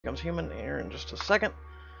Becomes Human here in just a second.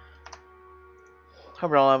 Hope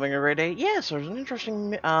you're all having a great day. Yes, there's an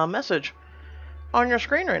interesting message on your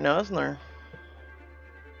screen right now, isn't there?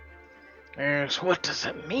 Yes, what does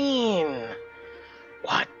it mean?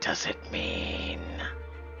 What does it mean?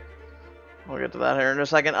 We'll get to that here in a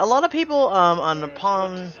second. A lot of people on the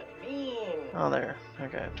pawn. Oh, there.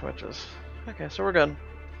 Okay, Twitches. Okay, so we're good.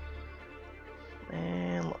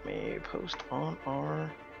 And let me post on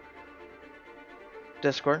our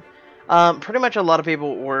Discord. Pretty much a lot of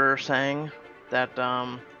people were saying that,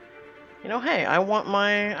 you know, hey, I want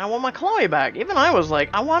my Chloe back. Even I was like,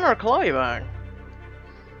 I want our Chloe back.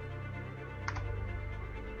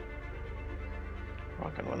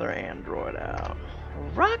 Rocking with our Android out.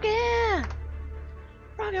 Rocking!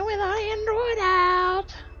 Rocking with our Android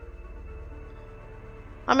out.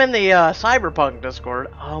 I'm in the Cyberpunk Discord.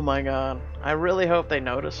 Oh my god. I really hope they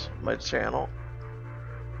notice my channel.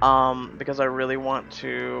 Because I really want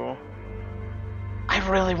to... I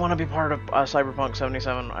really want to be part of Cyberpunk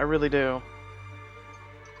 77. I really do.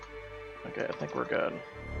 Okay, I think we're good.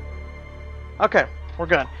 Okay, we're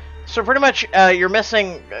good. So pretty much, you're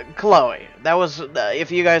missing Chloe. That was, if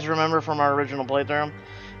you guys remember from our original playthrough,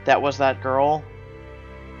 that was that girl.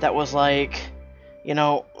 That was like, you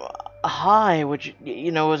know, hi, would you,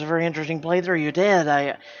 you know, it was a very interesting playthrough you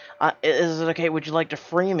did. Is it okay, would you like to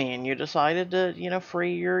free me? And you decided to, you know,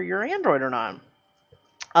 free your android or not.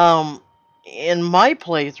 In my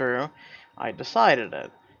playthrough, I decided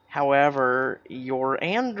it. However, your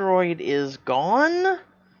android is gone,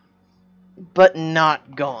 but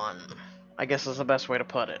not gone, I guess is the best way to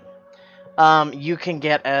put it. You can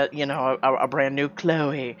get you know, a brand new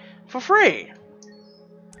Chloe for free.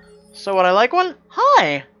 So would I like one?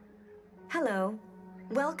 Hi! Hello.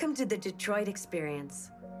 Welcome to the Detroit experience.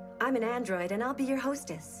 I'm an android and I'll be your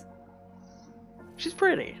hostess. She's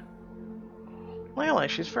pretty. Lily,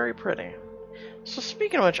 she's very pretty. So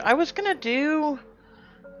speaking of which, I was gonna do...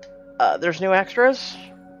 there's new extras.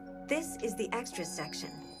 This is the extras section.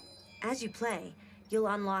 As you play, you'll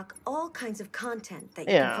unlock all kinds of content that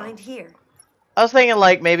you can find here. I was thinking,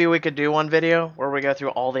 like, maybe we could do one video where we go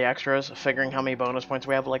through all the extras, figuring how many bonus points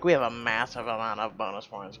we have. Like, we have a massive amount of bonus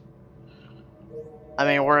points. I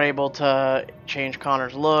mean, we're able to change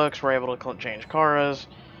Connor's looks, we're able to change Kara's.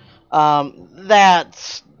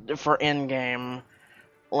 That's for in-game.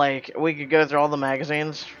 Like, we could go through all the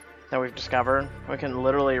magazines that we've discovered. We can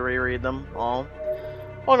literally reread them all.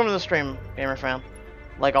 Welcome to the stream, gamer fan.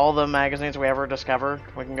 Like, all the magazines we ever discovered,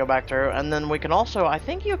 we can go back through. And then we can also, I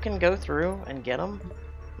think you can go through and get them.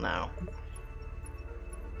 No.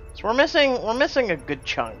 So we're missing a good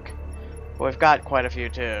chunk. But we've got quite a few,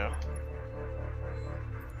 too.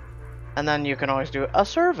 And then you can always do a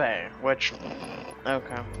survey, which,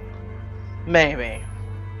 okay. Maybe.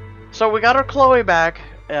 So we got our Chloe back,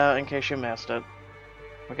 in case you missed it.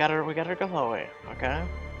 We got her Chloe, okay?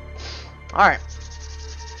 Alright.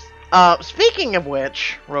 Speaking of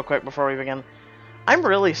which, real quick before we begin, I'm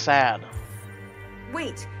really sad.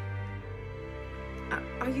 Wait.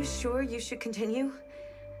 Are you sure you should continue?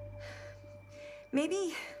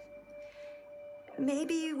 Maybe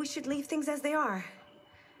we should leave things as they are.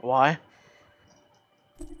 Why?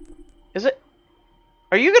 Is it...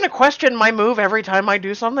 Are you gonna question my move every time I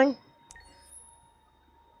do something?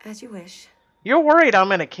 As you wish. You're worried I'm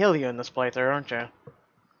gonna kill you in this playthrough, aren't you?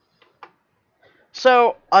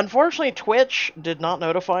 So, unfortunately, Twitch did not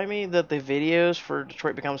notify me that the videos for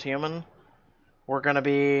Detroit Becomes Human were gonna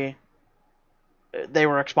be... They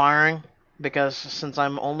were expiring, because since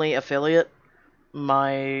I'm only affiliate,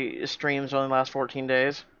 my streams only last 14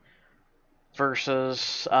 days.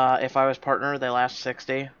 Versus, if I was partner, they last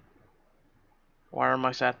 60. Why am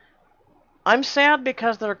I sad? I'm sad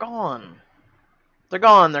because they're gone. They're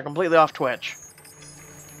gone. They're completely off Twitch.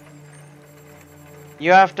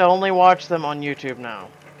 You have to only watch them on YouTube now.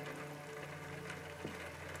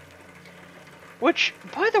 Which,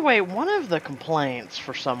 by the way, one of the complaints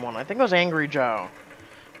for someone, I think it was Angry Joe,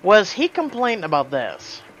 was he complained about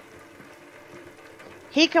this.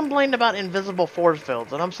 He complained about invisible force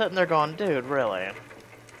fields, and I'm sitting there going, dude, really?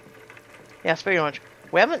 Yeah, speaking of which,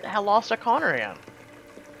 we haven't lost a Connor yet.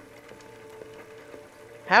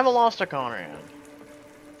 Haven't lost a Connor yet.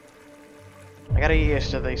 I gotta get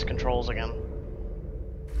used to these controls again.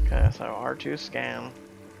 Okay, so R2 scan.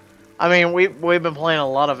 I mean, we've been playing a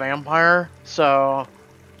lot of Vampire, so,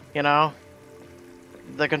 you know,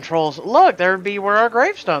 the controls... Look, there'd be where our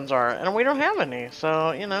gravestones are, and we don't have any,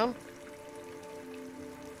 so, you know...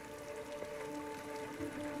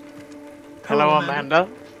 Hello, Amanda.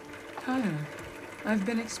 Connor, I've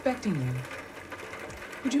been expecting you.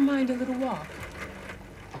 Would you mind a little walk?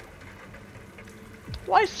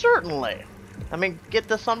 Why, certainly. Let me get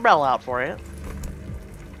this umbrella out for you.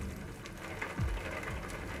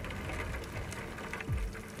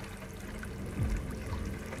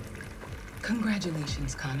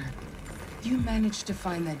 Congratulations, Connor. You managed to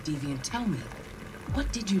find that deviant. Tell me,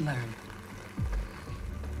 what did you learn?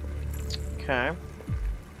 Okay.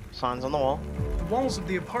 Signs on the wall. The walls of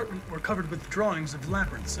the apartment were covered with drawings of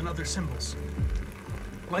labyrinths and other symbols.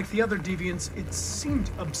 Like the other deviants, it seemed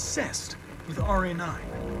obsessed with RA9.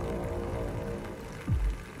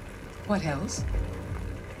 What else?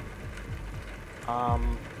 I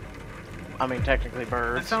mean, technically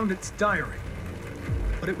birds. I found its diary,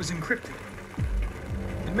 but it was encrypted.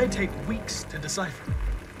 It may take weeks to decipher.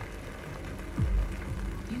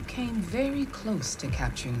 You came very close to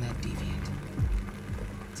capturing that deviant.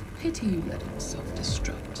 It's a pity you let him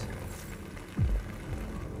self-destruct.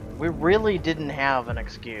 We really didn't have an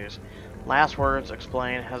excuse. Last words,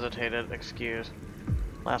 explain, hesitated, excuse.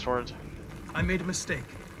 Last words. I made a mistake.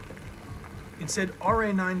 It said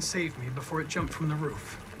RA9 saved me before it jumped from the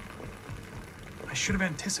roof. I should have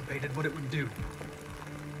anticipated what it would do.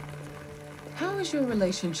 How is your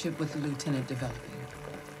relationship with the Lieutenant developing?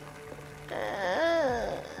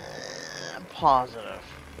 Positive.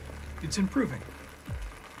 It's improving.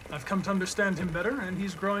 I've come to understand him better, and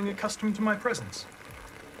he's growing accustomed to my presence.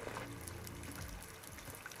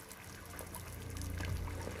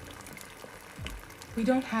 We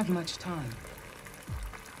don't have much time.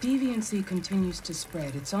 Deviancy continues to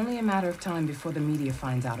spread. It's only a matter of time before the media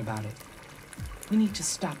finds out about it. We need to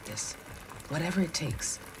stop this, whatever it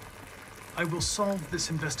takes. I will solve this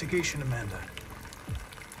investigation, Amanda.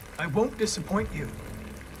 I won't disappoint you.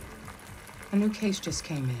 A new case just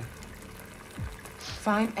came in.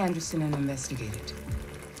 Find Anderson and investigate it.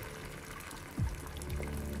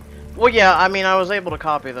 Well, yeah, I mean, I was able to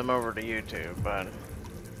copy them over to YouTube, but...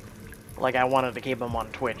 Like, I wanted to keep them on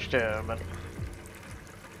Twitch, too, but...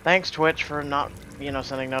 Thanks, Twitch, for not, you know,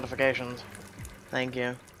 sending notifications. Thank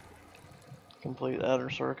you. Complete utter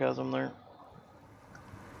sarcasm there.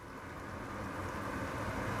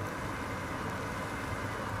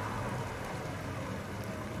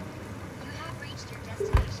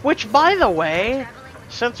 Which, by the way,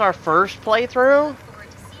 since our first playthrough,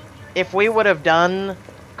 if we would have done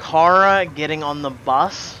Kara getting on the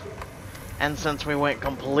bus, and since we went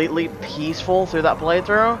completely peaceful through that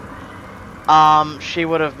playthrough, she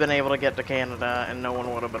would have been able to get to Canada and no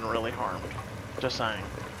one would have been really harmed. Just saying.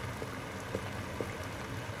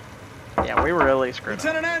 Yeah, we really screwed up.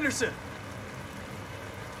 Lieutenant Anderson!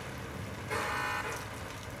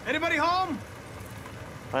 Anybody home?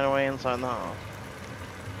 Find a way inside the house.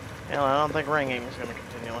 Hell, I don't think ringing is going to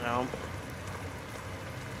continue to help.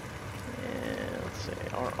 Yeah, let's see.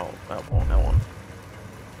 Oh, that one.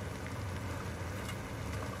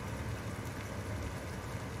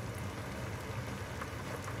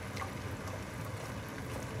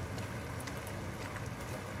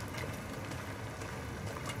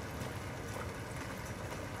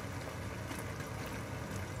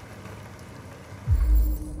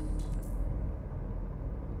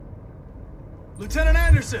 Lieutenant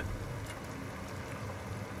Anderson!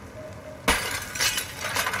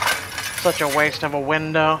 Such a waste of a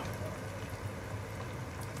window.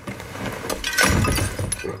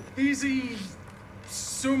 Easy,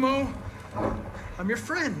 Sumo. I'm your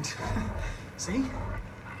friend. See?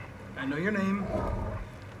 I know your name.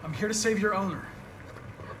 I'm here to save your owner.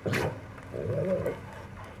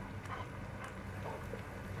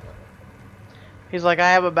 He's like,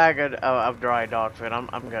 I have a bag of dry dog food.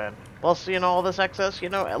 I'm good. Plus, you know, all this excess, you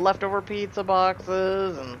know, leftover pizza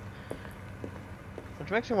boxes and... Which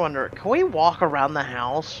makes me wonder, can we walk around the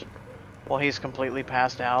house while he's completely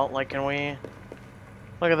passed out? Like, can we...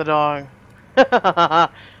 Look at the dog.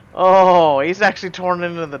 Oh, he's actually torn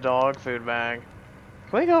into the dog food bag.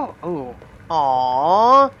 Can we go... Ooh.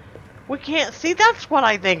 Aww. We can't... See, that's what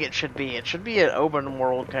I think it should be. It should be an open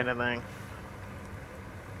world kind of thing.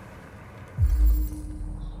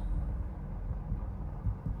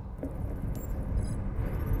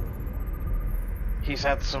 He's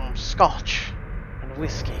had some scotch and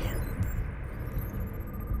whiskey.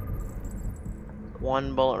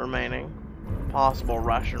 1 bullet remaining. Possible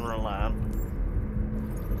Russian roulette.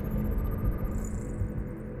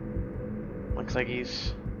 Looks like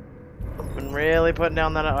he's been really putting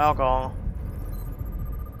down that alcohol.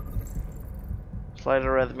 Slight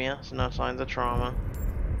arrhythmia, so no signs of trauma.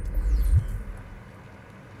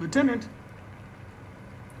 Lieutenant.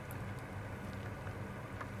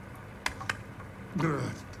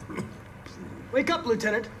 Wake up,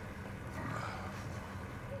 Lieutenant.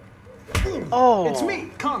 Oh! It's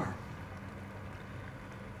me, Connor.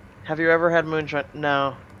 Have you ever had moonshine?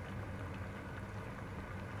 No.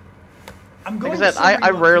 I'm Like I going said, to sober I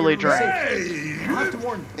you up rarely here drink. safely. Hey! I'll have to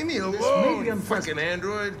warn you. Leave me This may be alone, unpleasant. fucking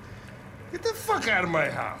android. Get the fuck out of my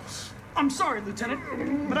house. I'm sorry,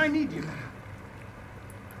 Lieutenant, but I need you.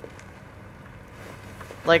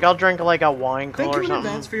 Like, I'll drink like a wine Thank cooler you or in something.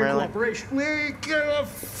 advance for your really. cooperation. Get the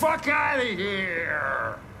fuck out of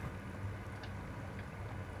here!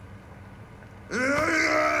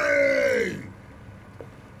 Hey!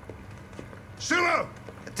 Sumo!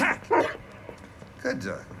 Attack! Good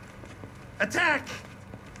dog. Attack!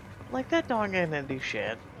 Like, that dog ain't gonna do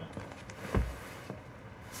shit.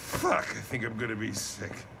 Fuck, I think I'm gonna be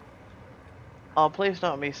sick. Oh, please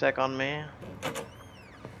don't be sick on me.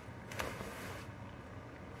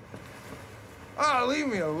 Oh, leave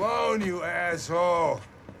me alone, you asshole.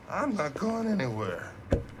 I'm not going anywhere.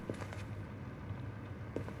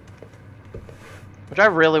 Which I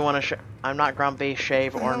really want to I'm not grumpy,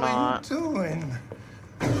 shave What or the hell not. are you doing?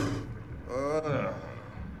 Oh, no.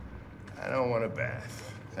 I don't want a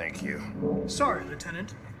bath. Thank you. Sorry,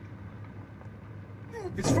 Lieutenant.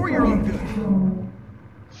 It's for your own good.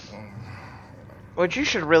 Which you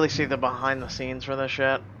should really see the behind the scenes for this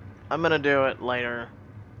shit. I'm gonna do it later.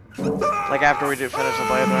 Like after we do finish the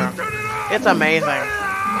playthrough. It's amazing.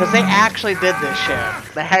 Because they actually did this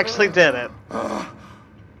shit. They actually did it.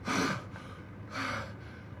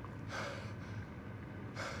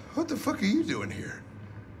 What the fuck are you doing here?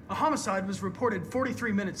 A homicide was reported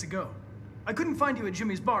 43 minutes ago. I couldn't find you at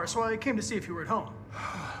Jimmy's bar, so I came to see if you were at home.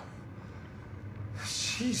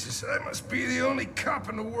 Jesus, I must be the only cop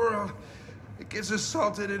in the world that gets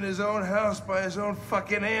assaulted in his own house by his own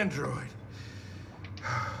fucking android.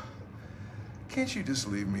 Can't you just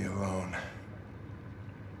leave me alone?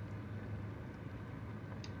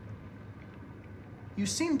 You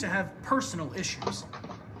seem to have personal issues.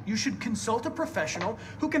 You should consult a professional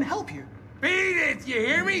who can help you. Beat it, you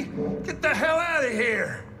hear me? Get the hell out of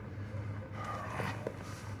here!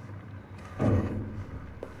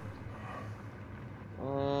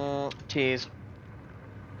 Tease.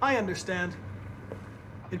 I understand.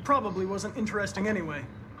 It probably wasn't interesting anyway.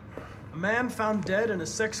 A man found dead in a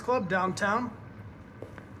sex club downtown.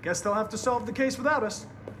 Guess they'll have to solve the case without us.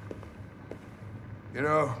 You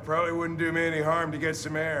know, probably wouldn't do me any harm to get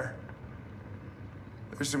some air.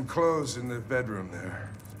 There's some clothes in the bedroom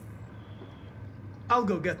there. I'll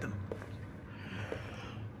go get them.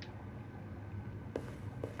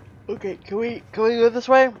 Okay, can we go this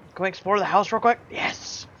way? Can we explore the house real quick?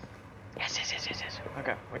 Yes! Yes.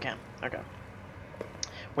 Okay, we can. Okay.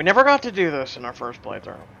 We never got to do this in our first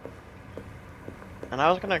playthrough. And I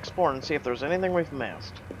was gonna explore and see if there's anything we've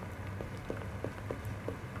missed.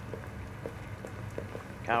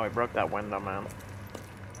 God, we broke that window, man.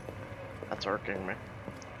 That's irking me.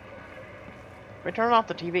 We turn off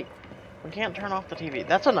the TV. We can't turn off the TV.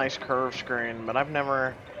 That's a nice curved screen, but I've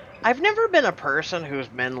never been a person who's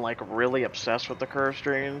been like really obsessed with the curved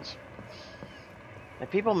screens. Like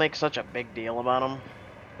people make such a big deal about them.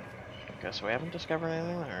 Okay, so we haven't discovered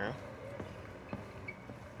anything there.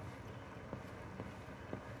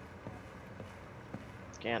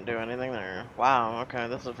 Can't do anything there. Wow, okay,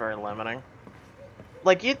 this is very limiting.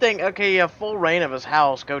 Like, you'd think, okay, you have full reign of his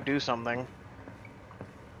house, go do something.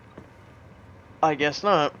 I guess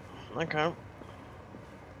not. Okay.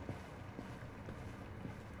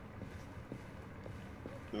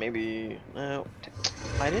 Maybe... No.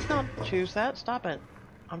 I did not choose that. Stop it.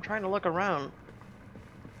 I'm trying to look around.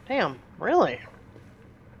 Damn, really?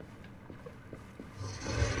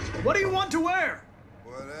 What do you want to wear?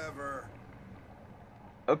 Whatever.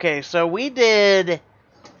 Okay, so we did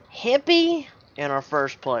hippie in our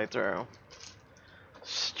first playthrough.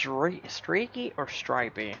 Streaky or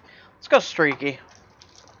stripy? Let's go streaky.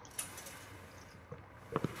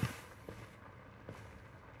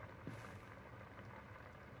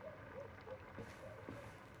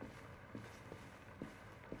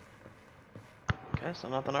 Okay, so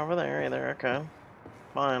nothing over there either. Okay,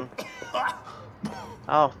 fine.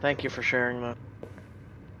 Oh, thank you for sharing that.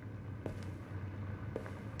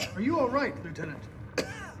 Are you all right, Lieutenant?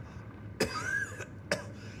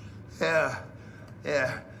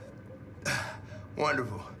 Yeah.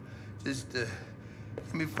 Wonderful. Just, give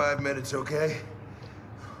me 5 minutes, okay?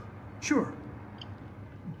 Sure.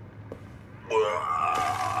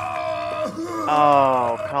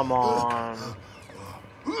 Oh, come on.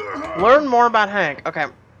 Learn more about Hank. Okay.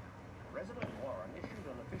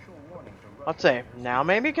 Let's see. Now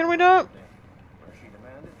maybe can we do it? She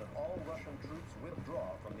demanded that all Russian troops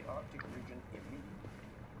withdraw from the Arctic region immediately.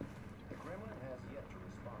 The Kremlin has yet to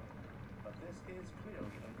respond, but this is clearly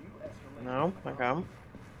a new escalation. No. Okay.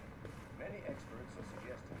 Many experts are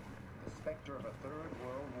suggesting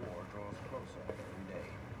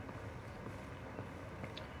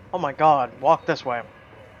Oh my god, walk this way.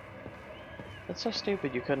 That's so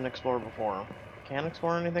stupid you couldn't explore before. Can't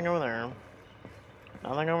explore anything over there.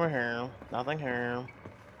 Nothing over here. Nothing here.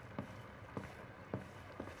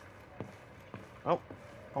 Oh.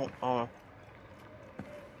 Oh, oh.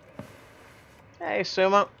 Hey,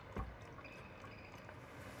 Suma.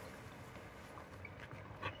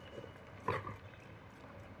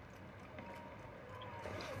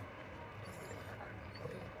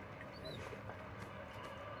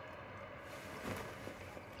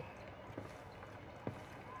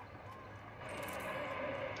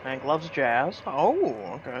 Hank loves jazz. Oh,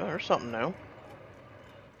 okay, there's something new.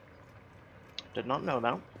 Did not know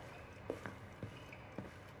that.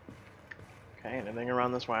 Okay, anything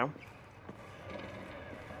around this way?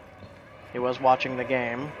 He was watching the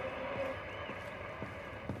game.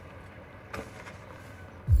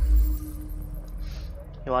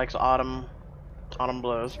 He likes autumn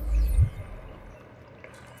blues.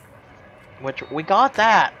 Which, we got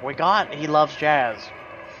that! We got he loves jazz.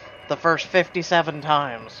 The first 57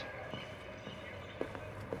 times.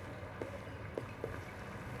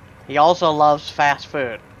 He also loves fast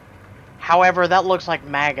food. However, that looks like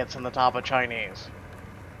maggots in the top of Chinese.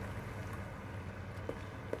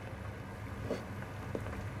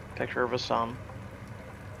 Picture of his son.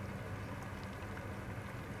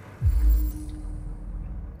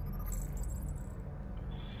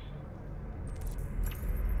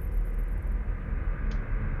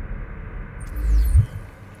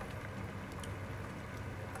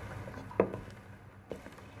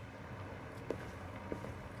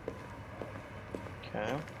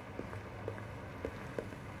 Okay.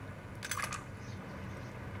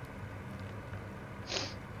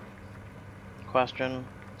 Question,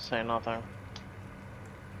 say nothing.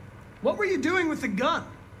 What were you doing with the gun?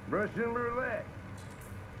 Russian roulette.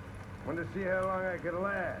 Wanted to see how long I could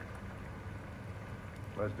last.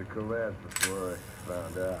 Must have collapsed before I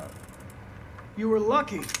found out. You were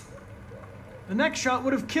lucky. The next shot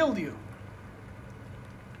would have killed you.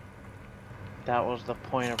 That was the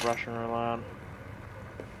point of Russian roulette.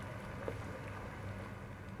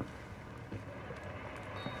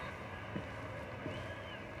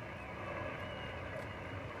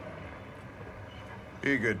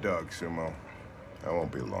 Be a good dog, Sumo. I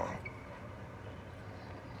won't be long.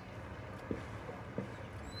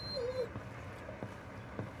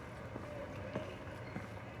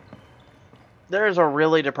 There's a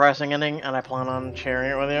really depressing ending, and I plan on sharing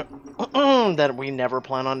it with you, that we never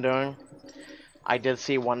plan on doing. I did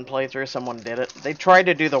see one playthrough, someone did it. They tried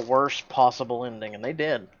to do the worst possible ending, and they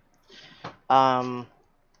did. And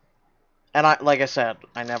like I said,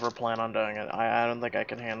 I never plan on doing it. I don't think I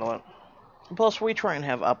can handle it. Plus, we try and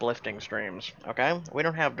have uplifting streams, okay? We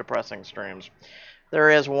don't have depressing streams. There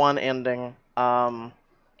is one ending,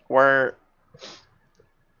 where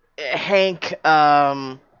Hank,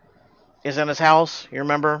 is in his house, you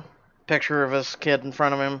remember? Picture of his kid in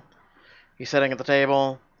front of him. He's sitting at the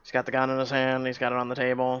table. He's got the gun in his hand. He's got it on the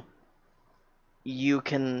table. You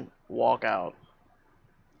can walk out.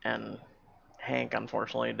 And Hank,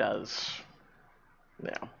 unfortunately, does.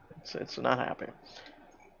 Yeah, it's not happy.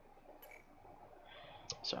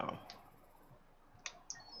 So.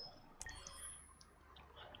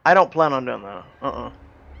 I don't plan on doing that.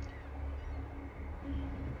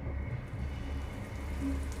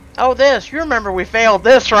 Oh, this. You remember we failed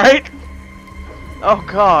this, right? Oh,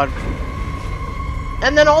 God.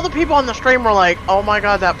 And then all the people on the stream were like, oh my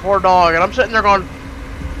god, that poor dog. And I'm sitting there going,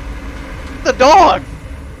 the dog!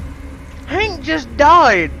 Hank just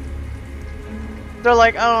died! They're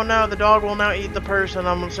like, oh no, the dog will now eat the person.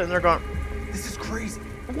 I'm sitting there going, this is crazy.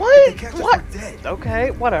 What? They catch us, What? we're dead.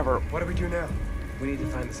 Okay, whatever. What do we do now? We need to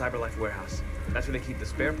find the CyberLife warehouse. That's where they keep the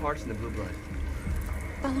spare parts and the blue blood.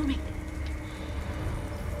 Follow me.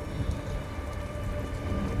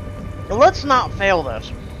 Let's not fail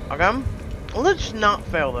this, okay? Let's not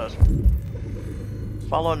fail this.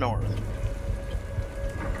 Follow north.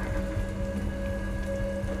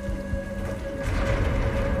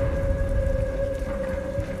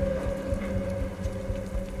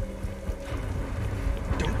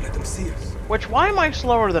 Don't let them see us. Which, why am I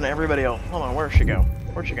slower than everybody else? Hold on, where'd she go?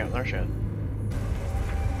 Where'd she go? There she is.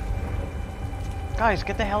 Guys,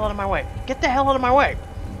 get the hell out of my way. Get the hell out of my way.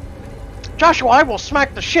 Joshua, I will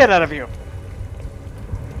smack the shit out of you.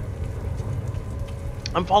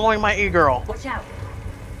 I'm following my e-girl. Watch out.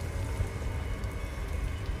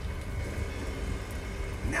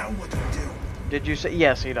 Now what do we do? Did you say?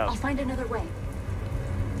 Yes, he I'll does. find another way.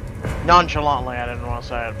 Nonchalantly, I didn't want to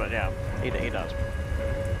say it, but yeah, he does.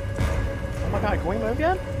 Oh my god, can we move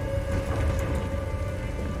yet?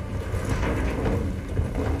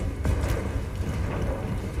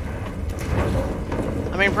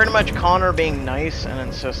 mean, pretty much Connor being nice and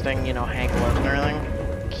insisting, you know, Hank lives and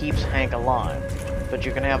everything, keeps Hank alive. But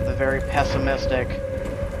you can have the very pessimistic,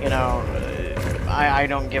 you know, I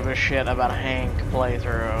don't give a shit about Hank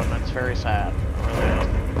playthrough, and it's very sad. It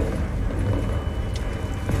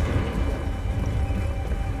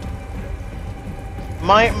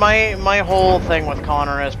really is. My whole thing with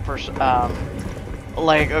Connor is,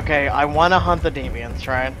 like, okay, I want to hunt the deviants,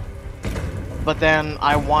 right? But then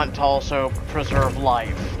I want to also preserve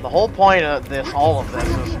life. The whole point of this, all of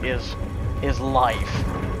this, is life,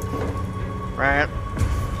 right?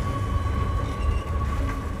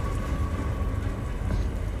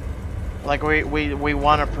 Like we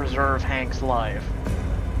want to preserve Hank's life,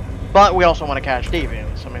 but we also want to catch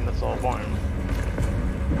deviants. I mean, that's the whole point.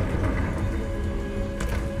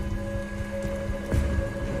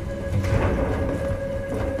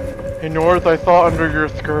 Hey, North, I thought under your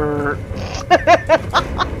skirt.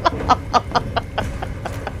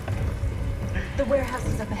 The warehouse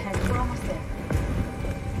is up ahead. We're almost there.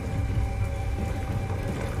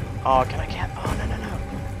 Oh, can I get? Oh, no.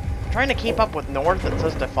 I'm trying to keep up with North. It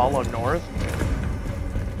says to follow North.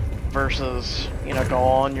 Versus, you know, go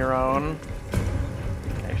on your own.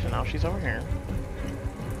 Okay, so now she's over here.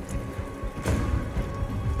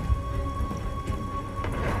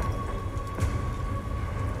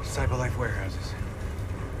 Cyberlife warehouses.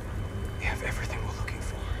 We have everything we're looking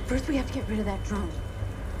for. First, we have to get rid of that drone.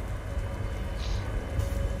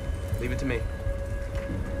 Leave it to me.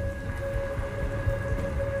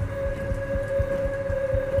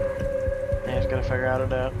 Yeah, just gotta figure out how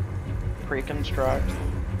to pre-construct.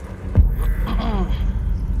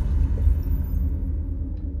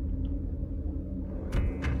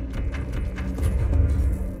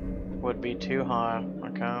 Would be too high.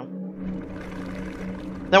 Okay.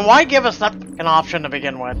 Then why give us that an option to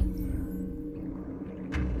begin with?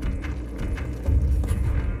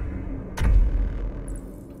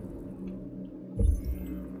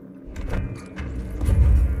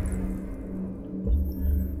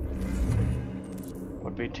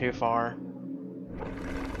 Would be too far.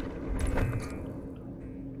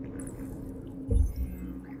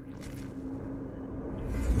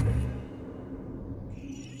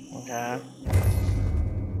 Okay.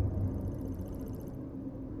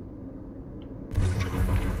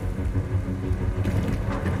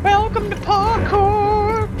 Welcome to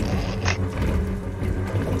parkour!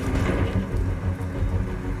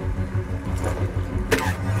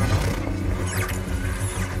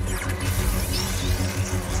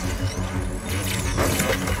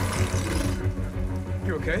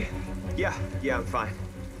 You okay? Yeah, I'm fine.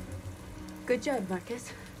 Good job,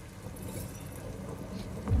 Marcus.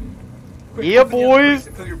 Quick, Yeah, open the boys!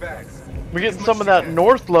 fill your bags. We're getting As some much of as that you can.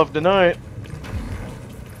 North love tonight.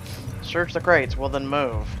 Search the crates, well then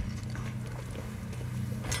move.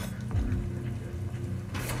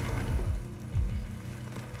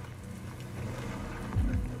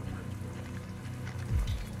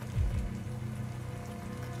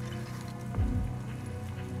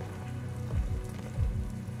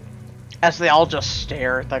 As they all just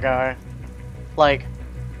stare at the guy. Like,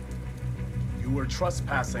 You were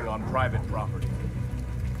trespassing on private property.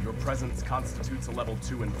 Your presence constitutes a level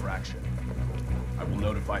 2 infraction. I will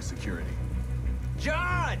notify security.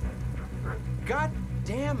 John!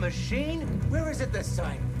 Goddamn machine! Where is it this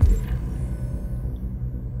time?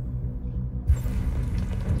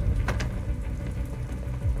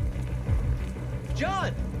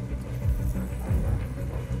 John!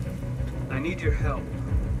 I need your help.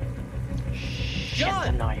 shit,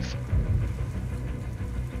 the John! knife.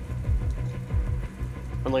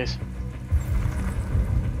 Release.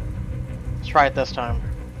 Let's try it this time.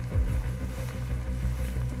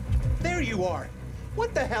 There you are!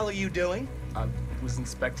 What the hell are you doing? I was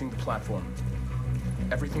inspecting the platform.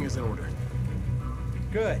 Everything is in order.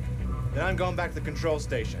 Good. Then I'm going back to the control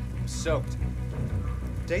station. I'm soaked.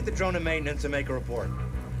 Take the drone to maintenance and make a report.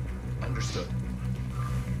 Understood.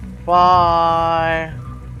 Bye.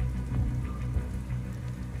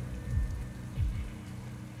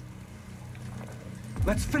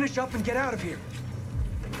 Let's finish up and get out of here.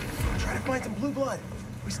 Try to find some blue blood.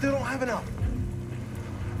 We still don't have enough.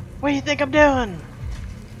 What do you think I'm doing?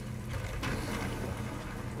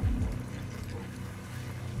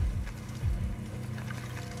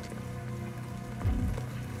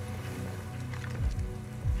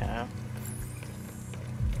 Yeah.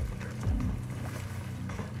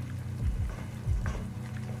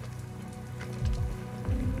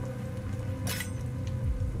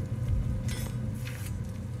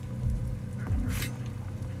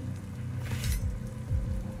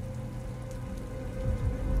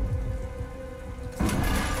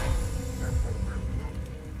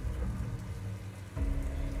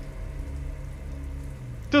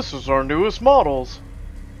 This is our newest models.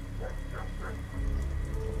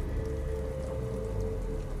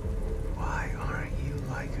 Why aren't you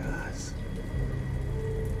like us?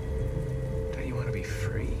 Don't you want to be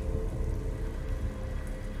free?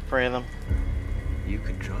 Free of them. You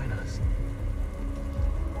could join us.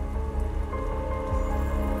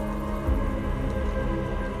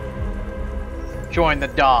 Join the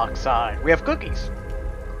dark side. We have cookies.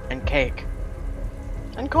 And cake.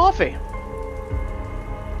 And coffee.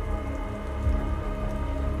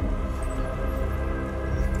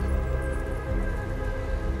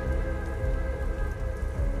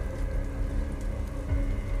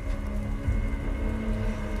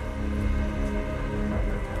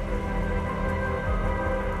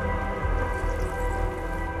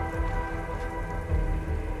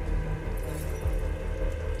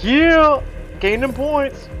 Yeah! Gaining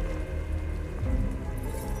points.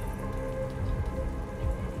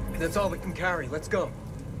 That's all we can carry. Let's go.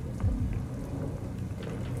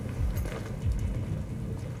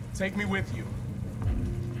 Take me with you.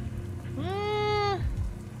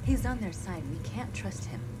 He's on their side. We can't trust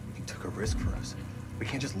him. He took a risk for us. We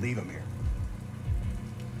can't just leave him here.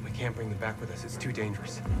 We can't bring them back with us. It's too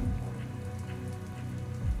dangerous.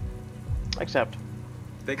 Accept.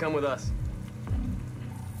 They come with us.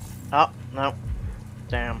 Oh, no.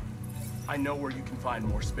 Damn. I know where you can find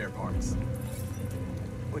more spare parts.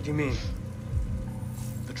 What do you mean?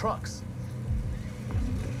 The trucks.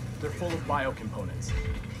 They're full of biocomponents.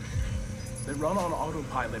 They run on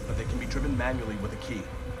autopilot, but they can be driven manually with a key.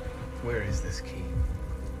 Where is this key?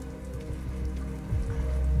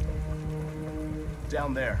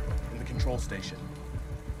 Down there, in the control station.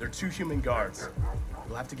 There are 2 human guards.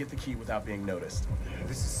 You'll have to get the key without being noticed.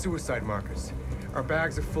 This is suicide, Marcus. Our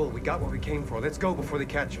bags are full. We got what we came for. Let's go before they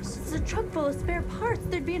catch us. It's a truck full of spare parts.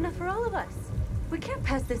 There'd be enough for all of us. We can't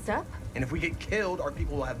pass this up. And if we get killed, our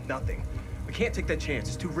people will have nothing. We can't take that chance.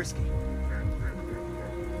 It's too risky.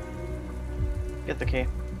 Get the key.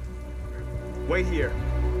 Wait here.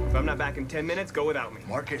 If I'm not back in 10 minutes, go without me.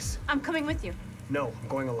 Marcus. I'm coming with you. No, I'm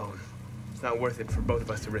going alone. It's not worth it for both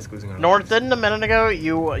of us to risk losing our North, lives. didn't a minute ago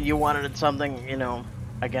you wanted something, you know,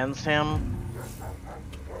 against him?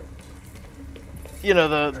 You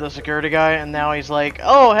know, the security guy, and now he's like,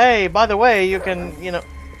 oh, hey, by the way, you can, you know...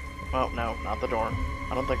 Oh, no, not the door.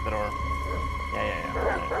 I don't think the door. Yeah.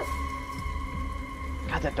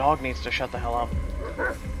 Okay. God, that dog needs to shut the hell up.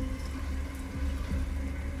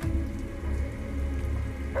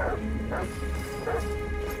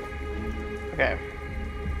 Okay.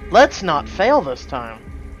 Let's not fail this time.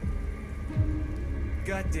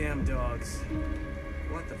 Goddamn dogs.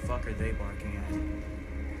 What the fuck are they barking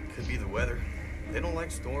at? Could be the weather. They don't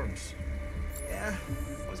like storms. Yeah,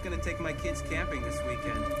 I was gonna take my kids camping this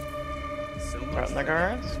weekend. So much. Right in the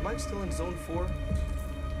guards? Is Mike still in zone 4?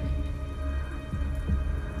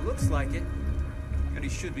 Looks like it. And he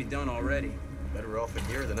should be done already. Better off in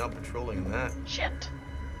here than out patrolling in that. Shit.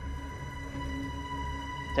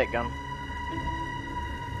 Take gun.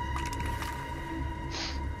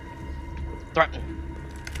 Threaten.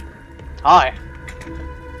 Hi.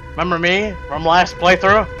 Remember me from last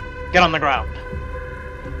playthrough? Get on the ground.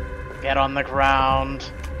 Get on the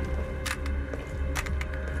ground.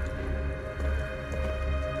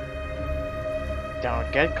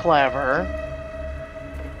 Don't get clever.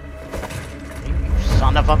 You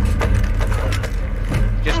son of a...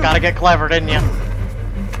 Just gotta get clever, didn't you?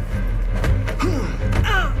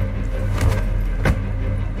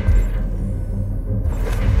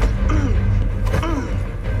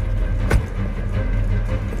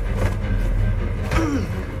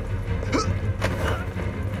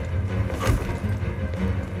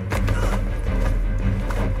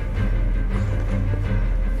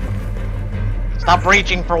 Stop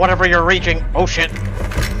reaching for whatever you're reaching. Oh shit.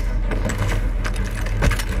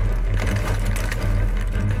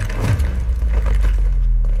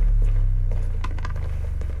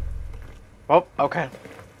 Oh, okay.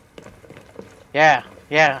 Yeah.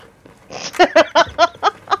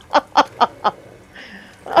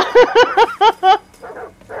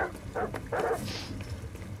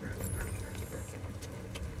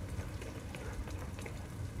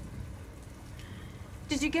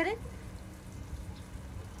 Did you get it?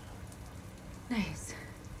 Nice.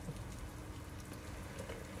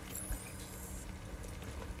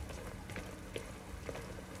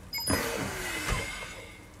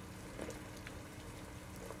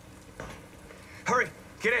 Hurry,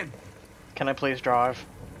 get in. Can I please drive?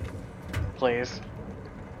 Please.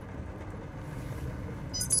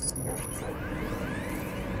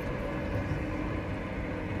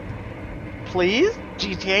 Please?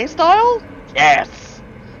 GTA style? Yes!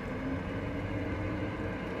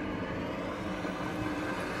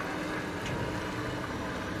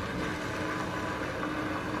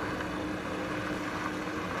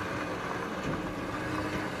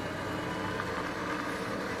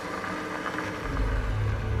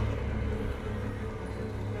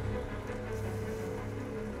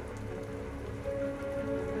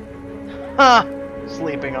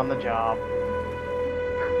 Sleeping on the job.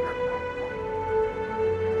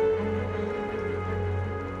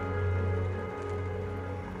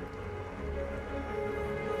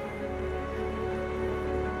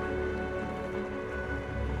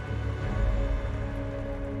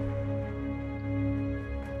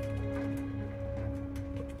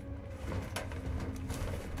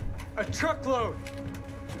 A truckload!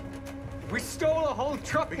 We stole a whole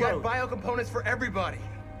truckload! We got biocomponents for everybody!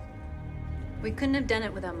 We couldn't have done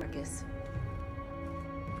it without Marcus.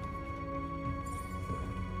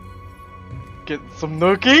 Get some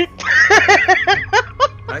nookie?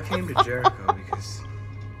 I came to Jericho because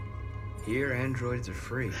here androids are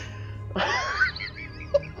free.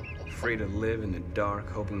 Free to live in the dark,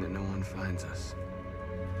 hoping that no one finds us.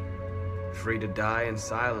 Free to die in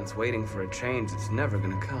silence, waiting for a change that's never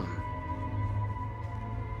gonna come.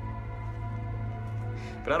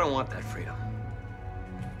 But I don't want that freedom.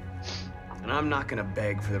 And I'm not gonna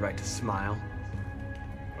beg for the right to smile,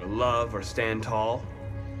 or love, or stand tall.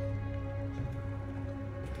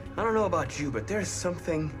 I don't know about you, but there's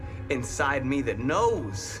something inside me that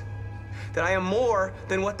knows that I am more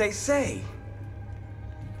than what they say.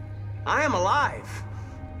 I am alive,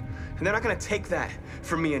 and they're not gonna take that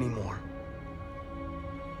from me anymore.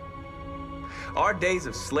 Our days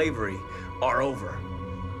of slavery are over.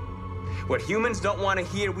 What humans don't want to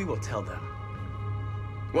hear, we will tell them.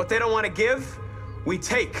 What they don't want to give, we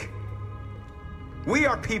take. We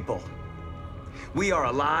are people. We are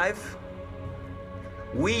alive.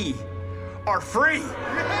 We are free.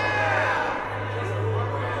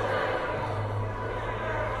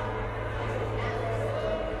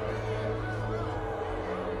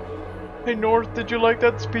 Hey North, did you like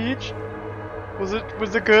that speech? Was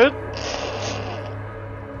it good?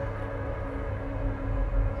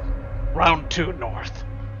 Round 2, North.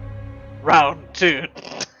 Round 2.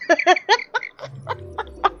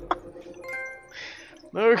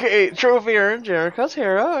 Okay, trophy earned, Jericho's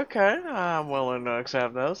hero. Okay, I'm willing to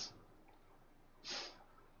accept this.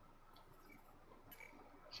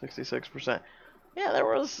 66%. Yeah, there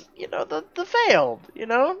was, you know, the failed, you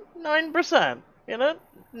know, 9%. You know,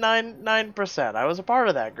 9%. I was a part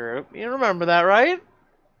of that group. You remember that, right?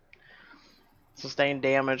 Sustained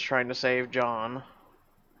damage trying to save John.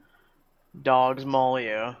 Dogs maul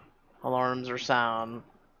you. Alarms are sound.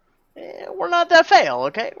 We're not that fail,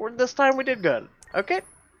 okay? This time we did good, okay?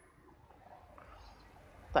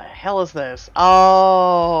 What the hell is this?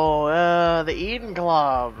 Oh, the Eden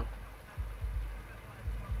Club.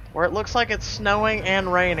 Where it looks like it's snowing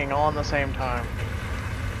and raining all at the same time.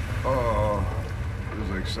 Oh, feels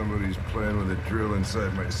like somebody's playing with a drill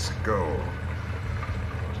inside my skull.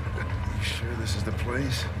 You sure this is the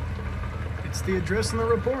place? It's the address in the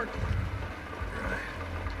report.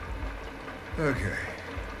 Okay.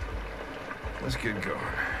 Let's get going.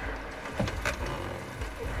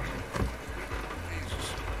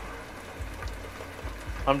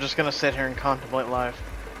 I'm just gonna sit here and contemplate life.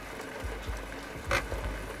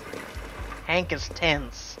 Hank is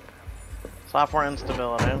tense. Software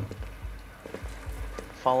instability.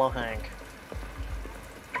 Follow Hank.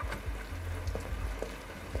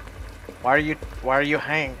 Why are you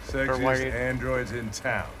Hank? Or why are you... androids in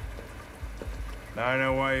town. Now I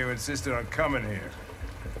know why you insisted on coming here.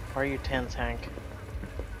 Why are you tense, Hank?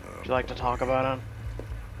 Would you like to talk about it?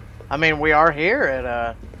 I mean, we are here at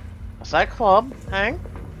a sex club, Hank.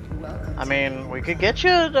 I mean, we could get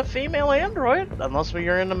you a female android, unless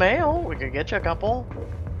you're into male. We could get you a couple.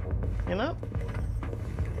 You know?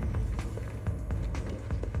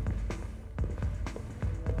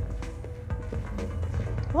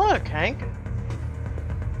 Look, Hank.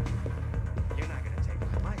 You're not gonna take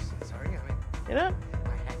my license, are you? I mean, You know?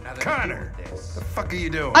 Connor! What the fuck are you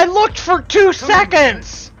doing? I looked for 2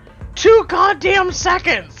 seconds! 2 goddamn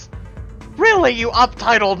seconds! Really, you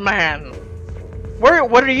uptitled man?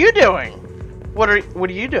 What are you doing? What are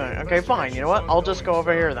you doing? Okay, fine. You know what? I'll just go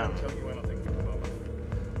over here then.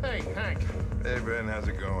 Hey, Hank. Hey, Ben, how's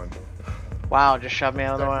it going? Wow, just shove me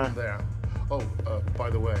out of the way. There. Oh, by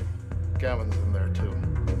the way, Gavin's in there too.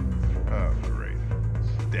 Oh, great.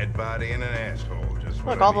 Dead body and an asshole. Just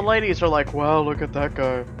Look, all the ladies are like, wow, look at that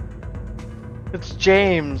guy. It's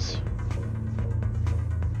James.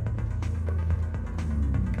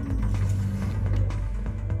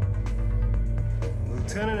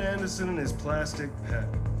 Lieutenant Anderson and his plastic pet.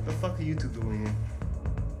 The fuck are you two doing here?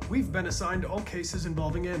 We've been assigned all cases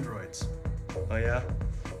involving androids. Oh yeah?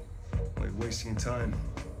 Like wasting time.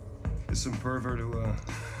 There's some pervert who,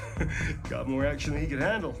 got more action than he could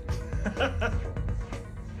handle.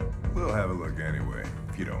 We'll have a look anyway,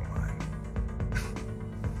 if you don't mind.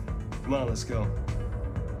 Come on, let's go.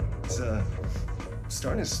 It's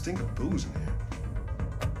starting to stink of booze in here.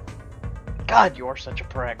 God, you're such a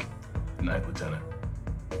prick. Good night, Lieutenant.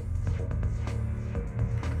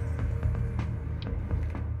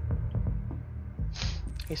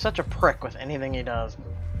 He's such a prick with anything he does.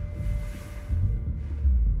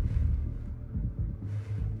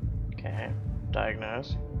 Okay,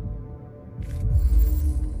 diagnose.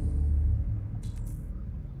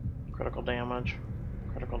 Critical damage.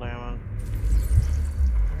 Critical damage.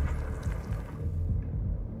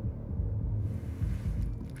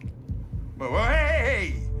 Whoa,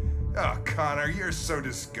 hey! Oh, Connor, you're so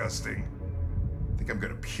disgusting. I think I'm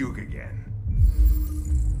gonna puke again.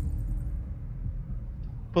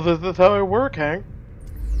 Well, this is how I work, Hank.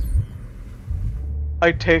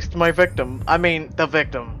 I taste my victim. I mean, the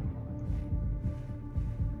victim.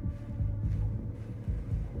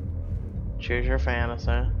 Choose your fantasy.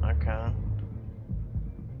 Okay.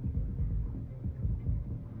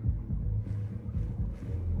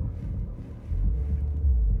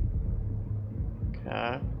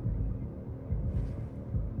 Okay.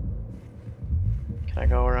 Can I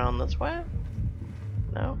go around this way?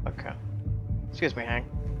 No? Okay. Excuse me, Hank.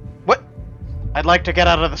 What? I'd like to get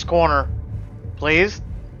out of this corner. Please?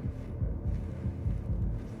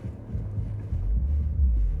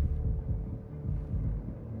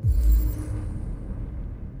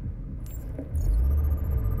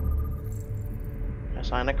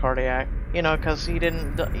 Assign a cardiac. You know, because he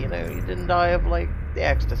didn't, he didn't die of, like, the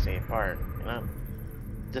ecstasy part, you know?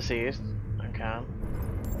 Deceased. Okay.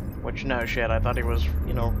 Which, no shit, I thought he was,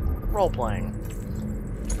 you know, role-playing.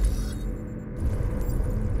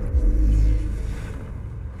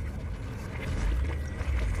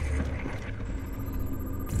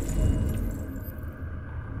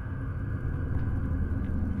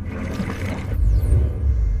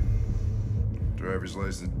 Driver's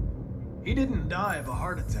license. He didn't die of a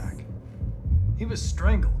heart attack. He was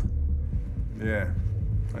strangled. Yeah,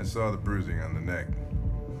 I saw the bruising on the neck.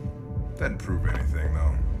 Doesn't prove anything,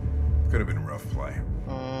 though. Could have been rough play.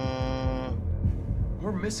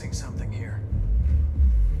 We're missing something here.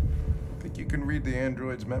 Think you can read the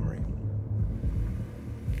android's memory?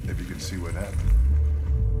 If you can see what happened.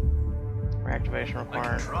 Reactivation I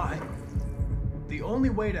required. can try. The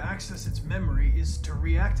only way to access its memory is to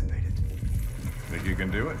reactivate it. Think you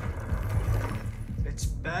can do it? It's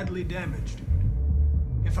badly damaged.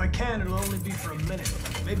 If I can, it'll only be for a minute,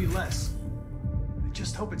 maybe less. I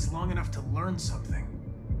just hope it's long enough to learn something.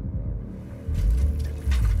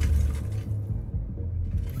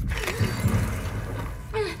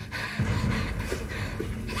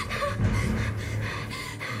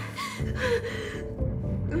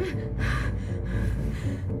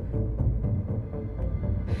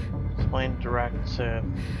 Explain direct to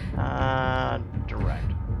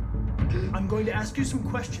direct. I'm going to ask you some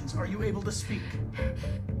questions. Are you able to speak?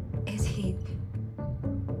 Is he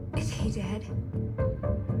dead?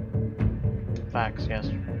 Facts, yes.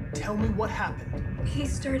 Tell me what happened. He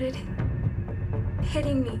started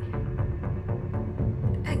hitting me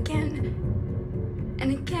again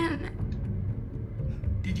and again.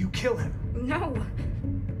 Did you kill him? No,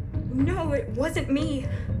 it wasn't me.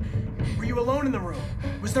 Were you alone in the room?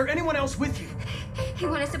 Was there anyone else with you? He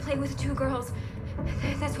wanted us to play with 2 girls.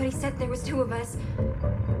 That's what he said. There was 2 of us.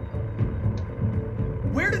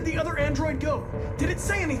 Where did the other android go? Did it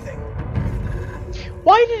say anything?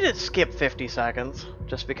 Why did it skip 50 seconds?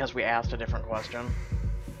 Just because we asked a different question?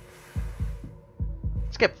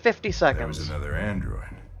 Skip 50 seconds. There was another android.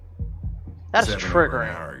 That's Over triggering.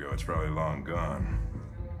 an hour ago. It's probably long gone.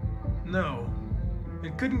 No.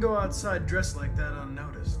 It couldn't go outside dressed like that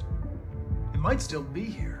unnoticed. It might still be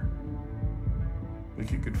here.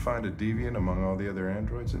 Think you could find a deviant among all the other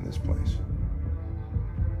androids in this place?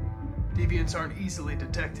 Deviants aren't easily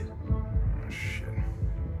detected. Oh, shit.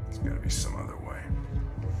 There's gotta be some other way.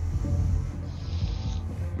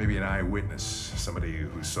 Maybe an eyewitness, somebody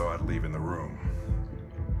who saw it leaving the room.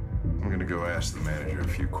 I'm gonna go ask the manager a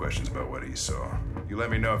few questions about what he saw. You let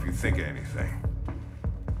me know if you think of anything.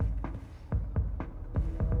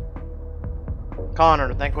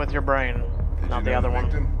 Connor, think with your brain, not the other one.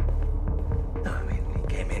 No, I mean, he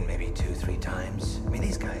came in maybe 2-3 times. I mean,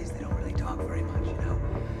 these guys, they don't really talk very much, you know?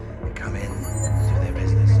 They come in, do their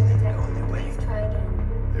business, and then go on their way.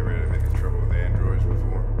 You ever had any trouble with androids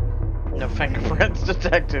before? No fingerprints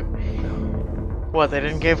detected. What, they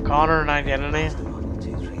didn't give Connor an identity?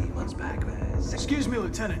 2-3 months back. Excuse me,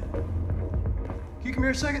 Lieutenant. Can you come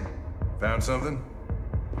here a second? Found something?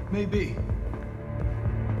 Maybe.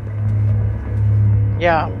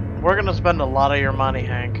 Yeah, we're gonna spend a lot of your money,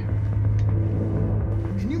 Hank.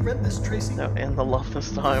 Can you rent this, Tracy? No, and the love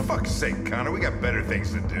this time. For fuck's sake, Connor, we got better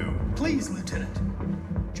things to do. Please, Lieutenant.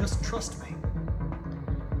 Just trust me.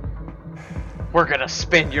 We're gonna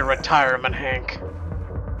spend your retirement, Hank.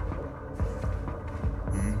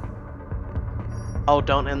 Oh,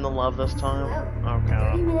 don't end the love this time? Okay.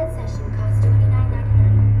 30-minute session costs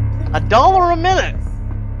 $29.99. $1 a minute!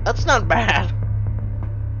 That's not bad.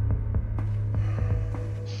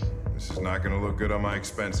 This is not gonna look good on my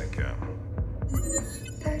expense account.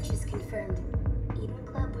 Purchase confirmed. Eden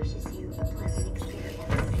Club wishes you a pleasant experience.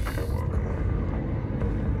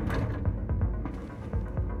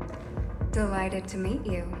 Delighted to meet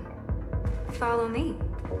you. Follow me.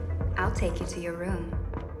 I'll take you to your room.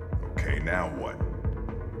 Okay, now what?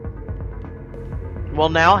 Well,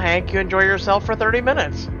 now, Hank, you enjoy yourself for 30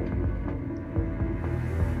 minutes.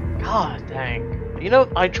 God dang. You know,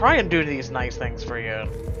 I try and do these nice things for you.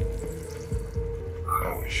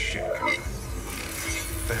 Holy shit, Connor.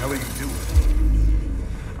 What the hell are you doing?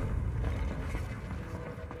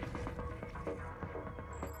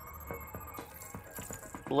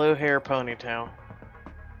 Blue hair ponytail.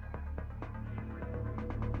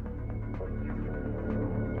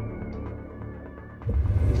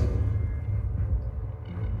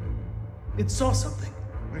 It saw something.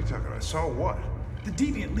 What are you talking about? Saw what? The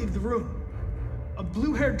deviant leave the room. A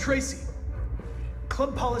blue-haired Tracy.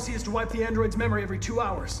 Club policy is to wipe the android's memory every 2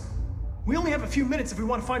 hours. We only have a few minutes if we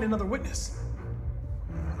want to find another witness.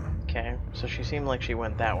 Okay, so she seemed like she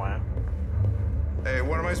went that way. Hey,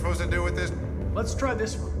 what am I supposed to do with this? Let's try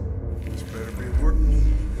this one. This better be work.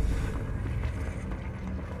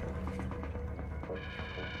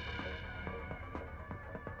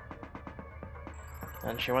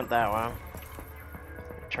 And she went that way.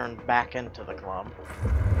 Turned back into the club.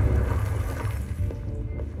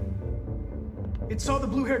 It saw the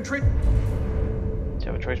blue-haired Tracy. So you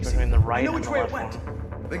have a choice between the right and the left one.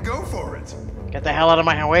 Then go for it. Get the hell out of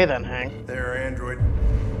my way then, Hank. There, Android.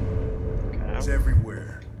 Okay. It's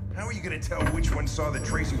everywhere. How are you gonna tell which one saw the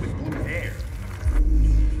Tracy with blue hair?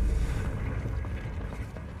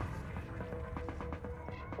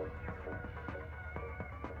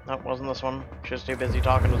 Nope, wasn't this one. She was too busy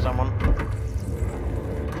talking to someone.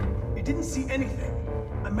 It didn't see anything.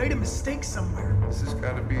 I made a mistake somewhere. This has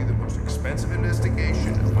got to be the most expensive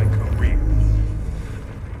investigation of my career.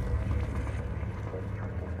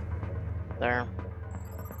 There.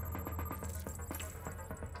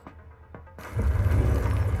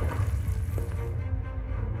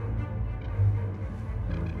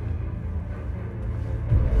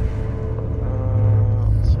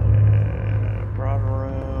 Let's see. Broad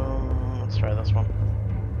room. Let's try this one.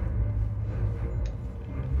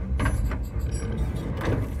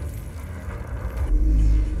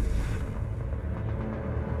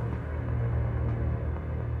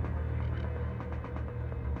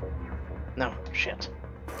 No, shit.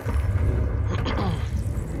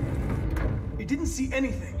 It didn't see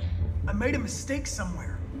anything. I made a mistake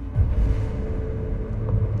somewhere.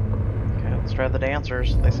 Okay, let's try the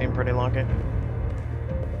dancers. They seem pretty lucky.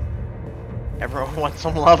 Everyone wants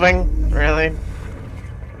some loving? Really?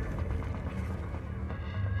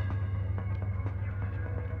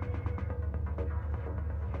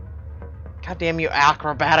 God damn you,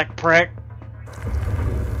 acrobatic prick.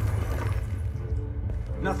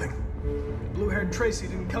 Nothing. Blue-haired Tracy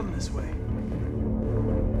didn't come this way.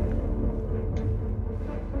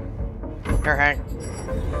 Here, Hank.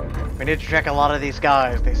 We need to check a lot of these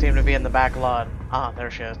guys. They seem to be in the back lot. Ah,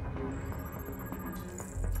 there she is.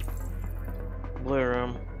 Blue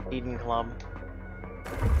room. Eden Club.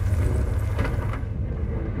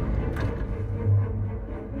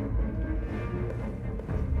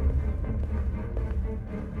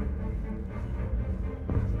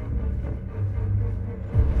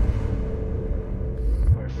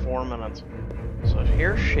 We're 4 minutes. So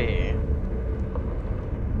here's she.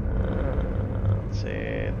 Let's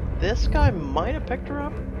see. This guy might have picked her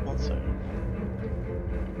up. Let's see.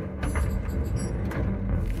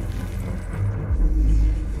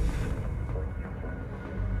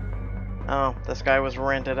 Oh, this guy was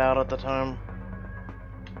rented out at the time.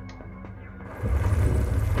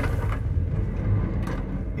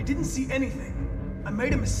 It didn't see anything. I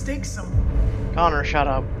made a mistake somewhere. Connor, shut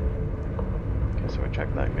up. Okay, so we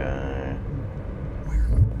check that guy.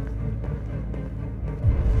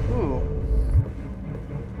 Ooh.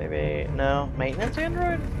 Maybe, no, maintenance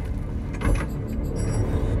android?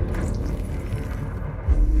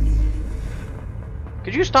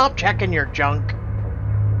 Could you stop checking your junk?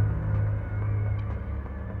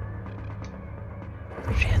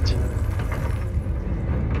 Shit.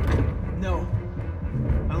 No.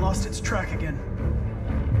 I lost its track again.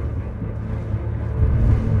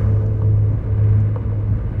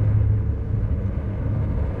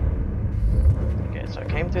 So I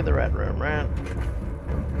came through the red room, right?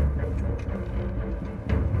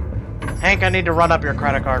 Hank, I need to run up your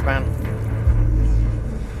credit card, man.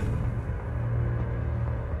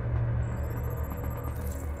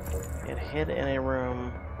 It hid in a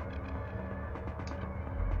room.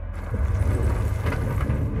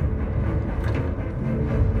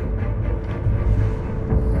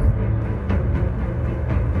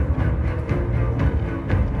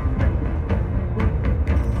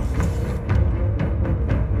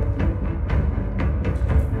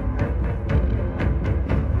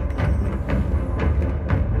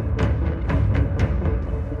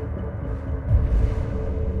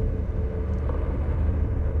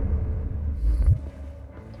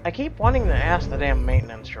 I keep wanting to ask the damn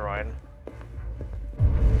maintenance droid.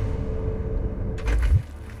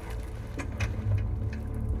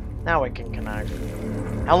 Now we can connect.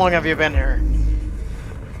 How long have you been here?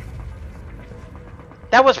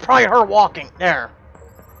 That was probably her walking. There.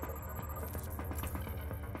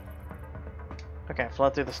 Okay,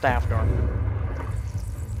 flood through the staff door.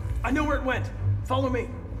 I know where it went. Follow me.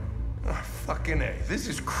 Oh, fucking A. This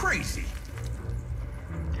is crazy.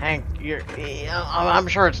 Hank, I'm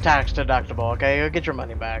sure it's tax deductible, okay? You'll get your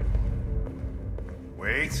money back.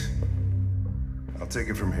 Wait. I'll take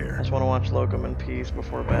it from here. I just want to watch Locum in peace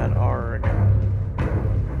before bed. Arg.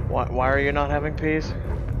 Why are you not having peace?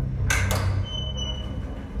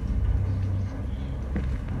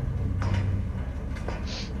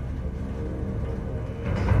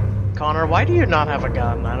 Connor, why do you not have a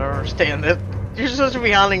gun? I don't understand this. You're supposed to be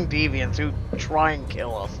hunting deviants who try and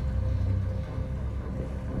kill us.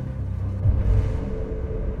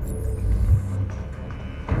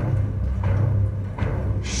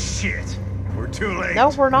 Shit! We're too late. No,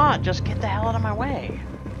 we're not. Just get the hell out of my way.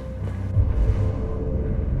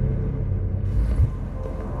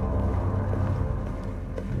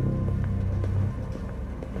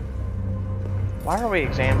 Why are we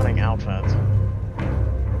examining outfits?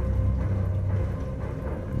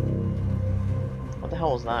 What the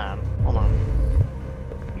hell was that? Hold on.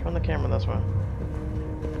 Turn the camera this way.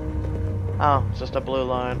 Oh, it's just a blue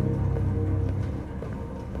line.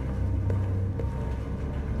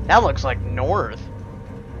 That looks like north.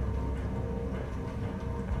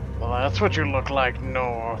 Well, that's what you look like,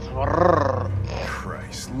 north.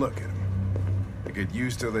 Christ, look at them. They get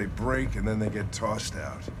used till they break, and then they get tossed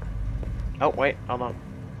out. Oh, wait, hold on.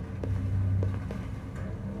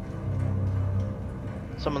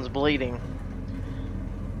 Someone's bleeding.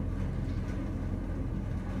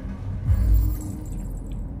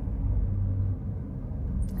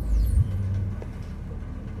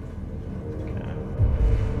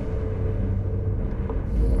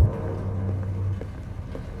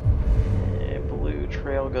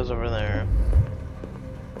 Goes over there.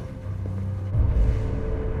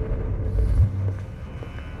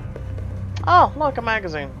 Oh, look, a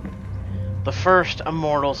magazine. The first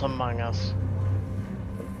immortals among us.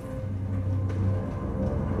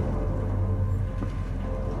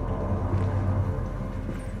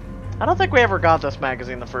 I don't think we ever got this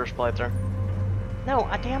magazine the first playthrough. No,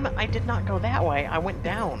 damn it, I did not go that way. I went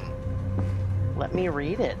down. Let me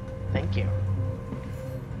read it. Thank you.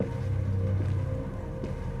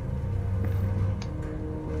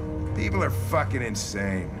 People are fucking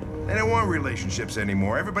insane. They don't want relationships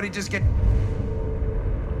anymore. Everybody just get...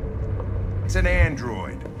 It's an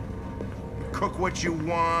android. You cook what you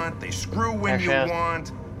want, they screw when you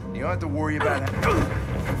want. You don't have to worry about it.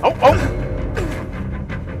 Oh, oh!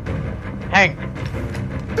 Hank!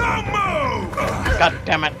 Don't move! God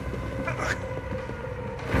damn it.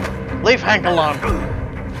 Leave Hank alone.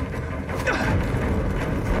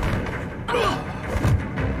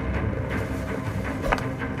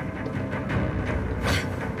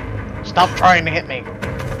 Stop trying to hit me.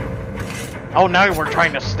 Oh, now we're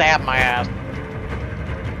trying to stab my ass.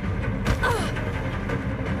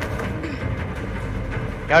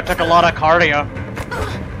 Yeah, it took a lot of cardio.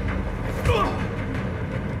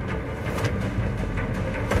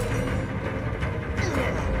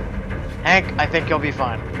 Hank, I think you'll be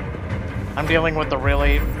fine. I'm dealing with the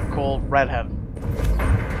really cool redhead.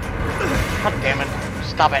 God damn it.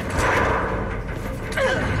 Stop it.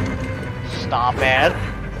 Stop it.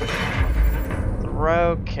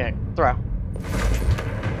 Throw, kick, throw.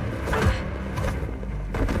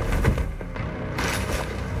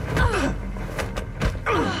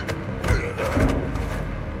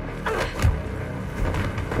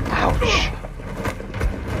 Ouch.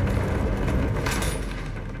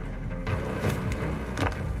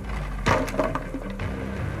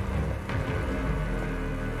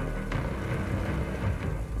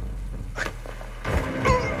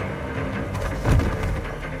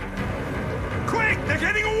 Quick, they're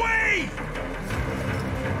getting away!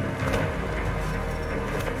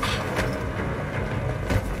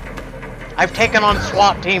 I've taken on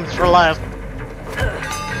SWAT teams for less.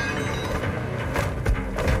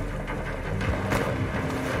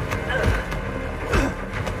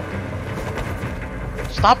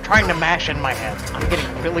 Stop trying to mash in my head. I'm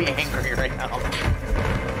getting really angry right now.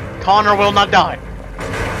 Connor will not die.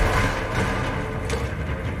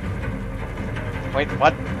 Wait,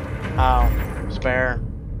 what? Oh, spare.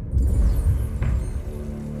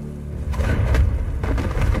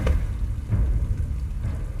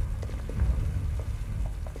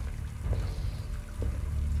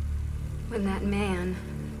 When that man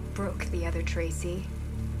broke the other Tracy,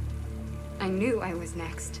 I knew I was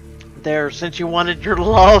next. There, since you wanted your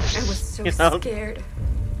love, I was so scared.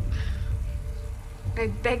 I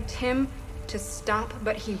begged him to stop,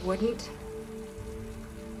 but he wouldn't.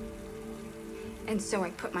 And so I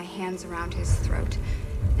put my hands around his throat,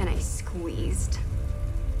 and I squeezed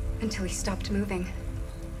until he stopped moving.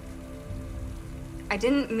 I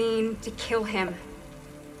didn't mean to kill him.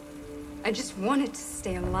 I just wanted to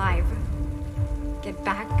stay alive. Get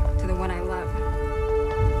back to the one I loved.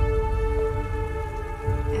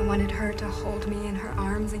 I wanted her to hold me in her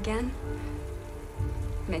arms again.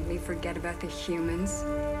 Make me forget about the humans,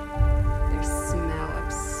 their smell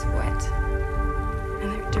of sweat,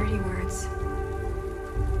 and their dirty words.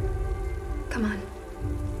 Come on,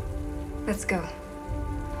 let's go.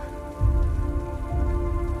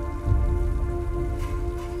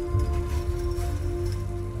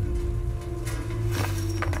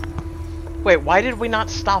 Wait, why did we not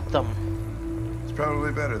stop them? It's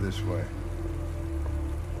probably better this way.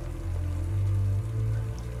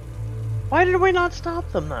 Why did we not stop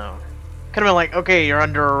them, though? Could have been like, okay, you're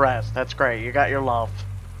under arrest. That's great. You got your love.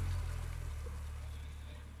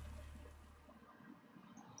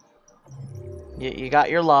 You got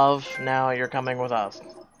your love. Now you're coming with us.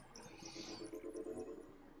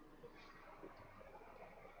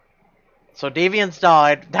 So Deviants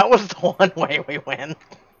died. That was the one way we went.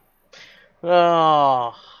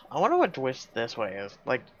 Oh, I wonder what twist this way is.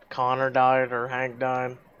 Like, Connor died or Hank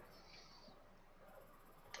died.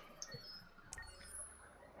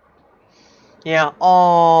 Yeah,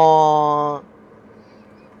 aww.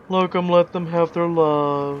 Look, let them have their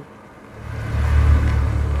love.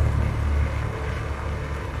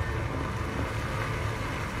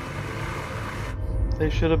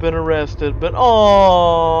 They should have been arrested, but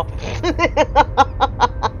aww.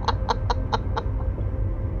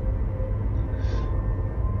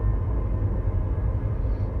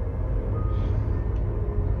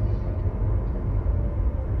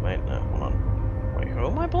 Wait, no, hold on. Wait, who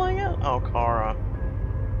am I playing at? Oh, Kara.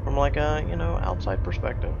 From like a, you know, outside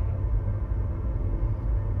perspective.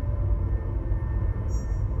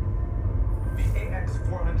 The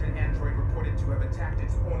AX-400 android reported to have attacked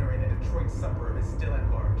its owner in a Detroit suburb is still at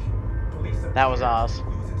large. Police that was us.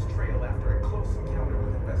 lose its trail after a close encounter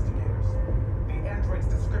with investigators. The android's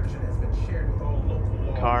description has been shared with all local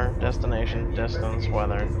law. Car, destination, distance,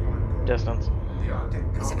 weather, distance.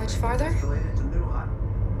 Is it much farther?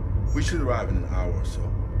 We should arrive in an hour or so.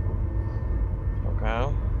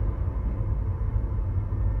 Okay.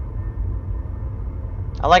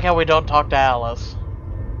 I like how we don't talk to Alice.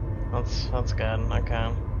 That's good.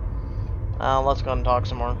 Okay. Let's go and talk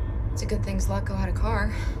some more. It's a good thing Zlatko had a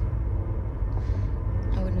car.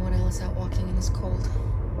 I wouldn't want Alice out walking in this cold.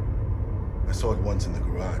 I saw it once in the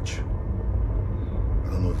garage.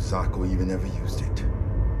 I don't know if Zlatko even ever used it.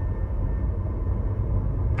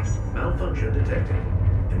 Malfunction detected.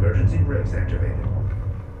 Emergency brakes activated.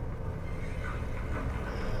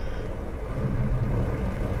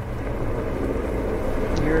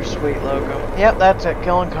 You're sweet, Loco. Yep, that's it.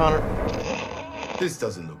 Killing Connor. This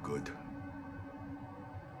doesn't look good.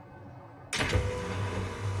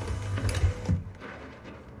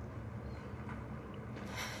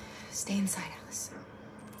 Stay inside, Alice.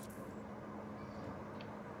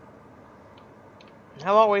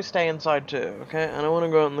 How about we stay inside too, okay? I don't want to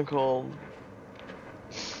go out in the cold.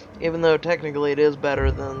 Even though technically it is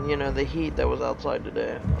better than, you know, the heat that was outside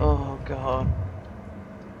today. Oh, God.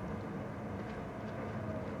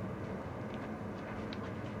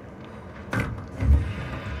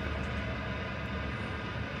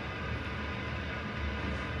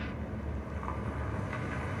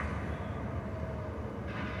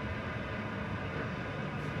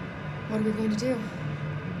 What are we going to do?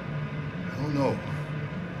 I don't know.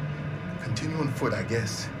 Continue on foot, I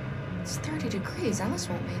guess. It's 30 degrees. Alice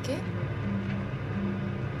won't make it.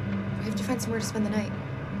 We have to find somewhere to spend the night.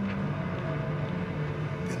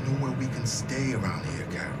 There's nowhere we can stay around here,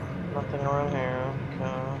 Carol. Nothing around here.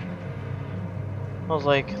 Okay. I was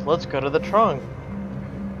like, let's go to the trunk.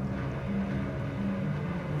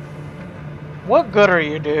 What good are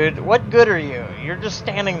you, dude? What good are you? You're just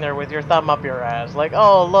standing there with your thumb up your ass, like,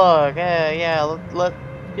 oh look, hey, yeah, let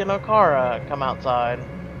you know, Kara come outside.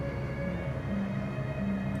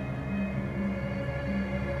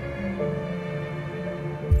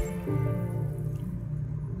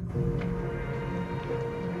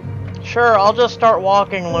 Sure, I'll just start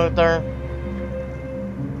walking, Luther.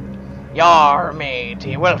 Yar,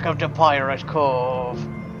 matey, welcome to Pirate Cove.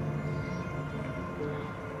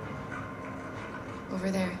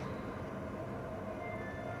 Over there.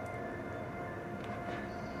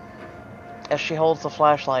 As she holds the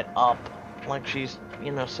flashlight up, like she's,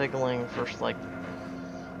 you know, signaling for, like,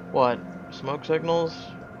 what, smoke signals?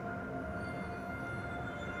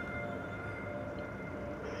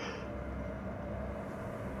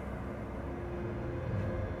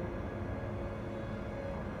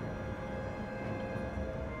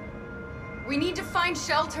 We need to find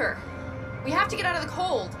shelter. We have to get out of the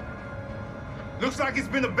cold. Looks like it's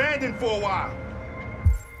been abandoned for a while.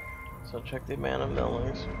 So check the abandoned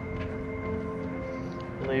buildings.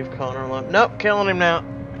 Leave Connor alone. Nope, killing him now.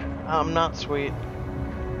 I'm not sweet.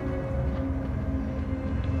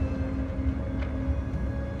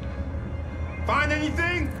 Find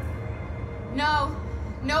anything? No.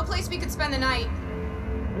 No place we could spend the night.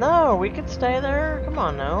 No, we could stay there. Come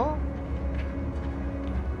on now.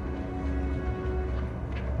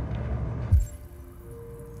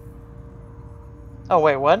 Oh,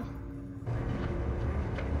 wait, what?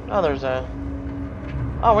 Oh, there's a...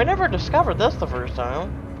 Oh, we never discovered this the first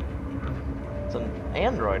time. It's an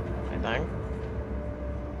android, I think.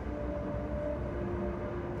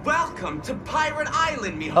 Welcome to Pirate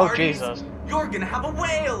Island, me Oh, hearties. Jesus. You're gonna have a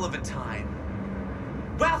whale of a time.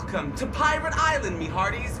 Welcome to Pirate Island, me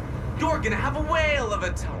hearties. You're gonna have a whale of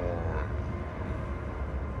a time.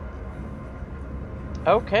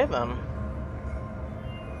 Okay, then.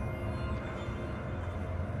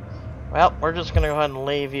 Well, we're just gonna go ahead and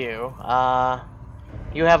leave you.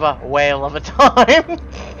 You have a whale of a time.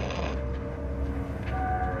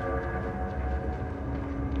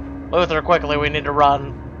 Luther, quickly, we need to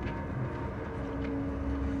run.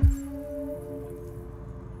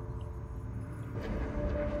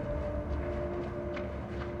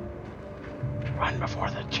 Run before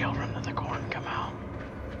the children of the corn come out.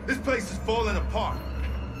 This place is falling apart.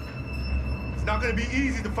 It's not gonna be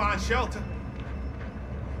easy to find shelter.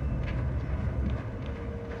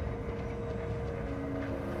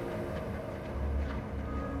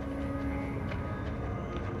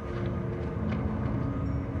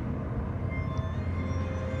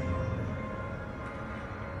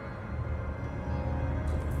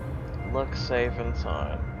 Look safe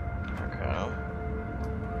inside. Okay.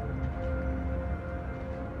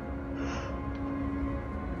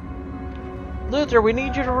 Luther, we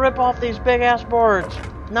need you to rip off these big ass boards.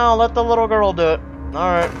 No, let the little girl do it.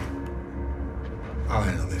 Alright. I'll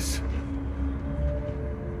handle this.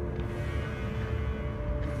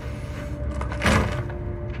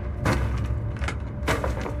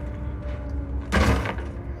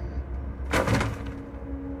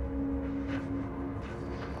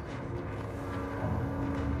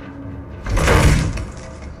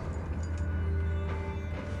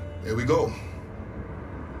 Here we go.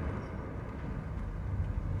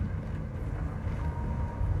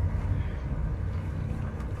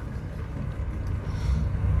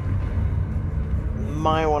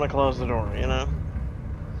 Might want to close the door, you know?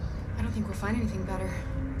 I don't think we'll find anything better.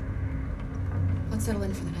 Let's settle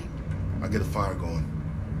in for the night. I'll get a fire going.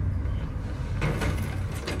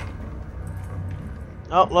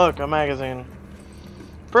 Oh, look, a magazine.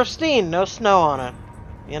 Pristine, no snow on it.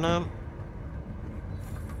 You know?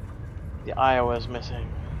 The Iowa's missing.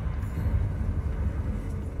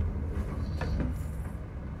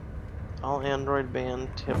 All Android band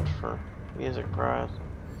tipped for music prize.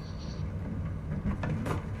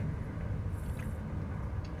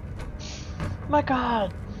 My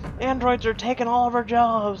God! Androids are taking all of our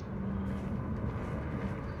jobs!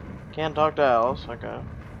 Can't talk to Alice, okay.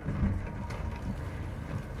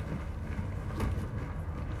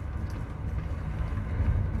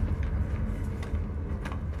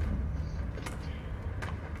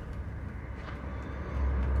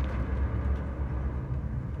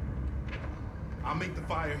 I'll make the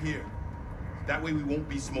fire here. That way we won't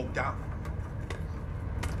be smoked out.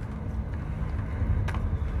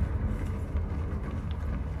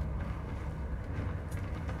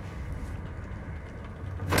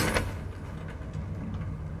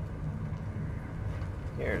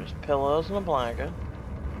 Here's pillows and a blanket.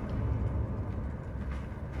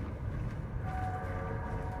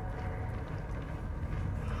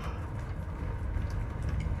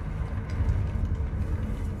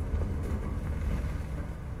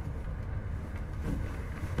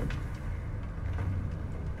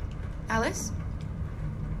 Alice?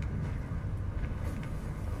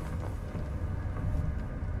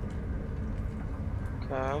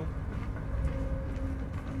 Okay.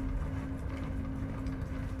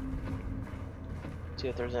 See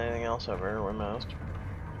if there's anything else over here we missed.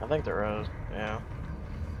 I think there is, yeah.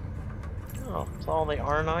 Oh, it's all the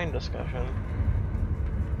R9 discussion.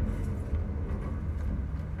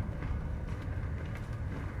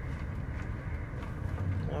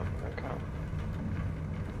 Yep, okay.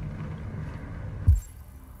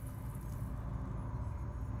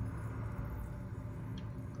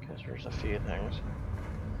 Guess there's a few things.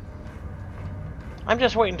 I'm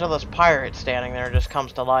just waiting until this pirate standing there just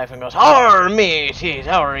comes to life and goes, "Arr, mateys,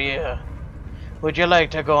 how are you? Would you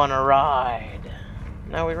like to go on a ride?"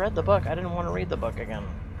 No, we read the book. I didn't want to read the book again.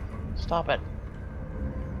 Stop it.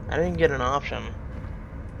 I didn't get an option.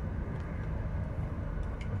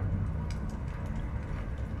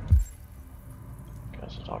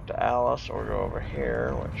 Guess I'll talk to Alice or go over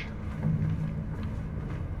here, which...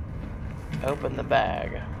 Open the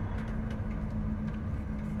bag.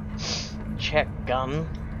 Check gun.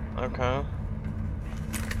 Okay.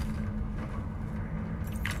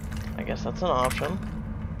 I guess that's an option.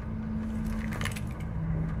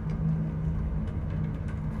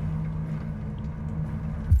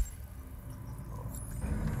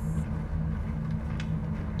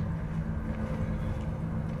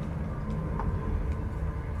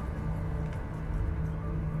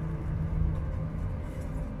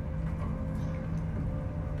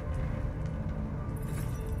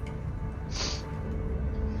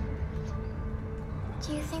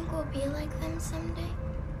 Do you think we'll be like them someday?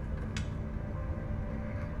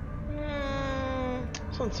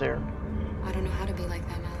 Sincere. I don't know how to be like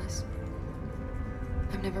them, Alice.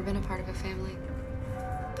 I've never been a part of a family.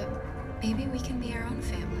 But maybe we can be our own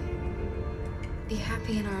family. Be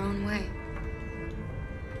happy in our own way.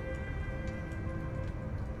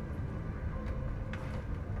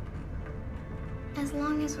 As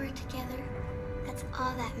long as we're together, that's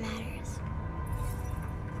all that matters.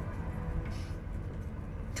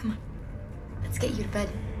 Come on. Let's get you to bed.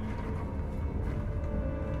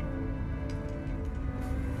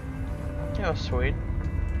 Oh, sweet.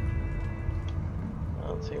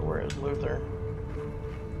 Let's see, where is Luther?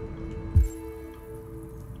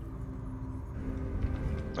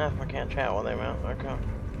 Oh, I can't chat with him out. Okay.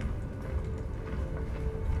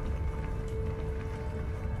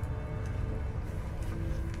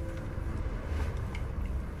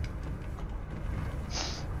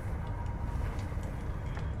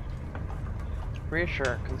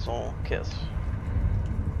 Reassure, console, kiss.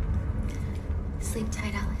 Sleep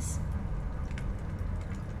tight, Alice.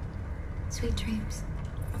 Sweet dreams.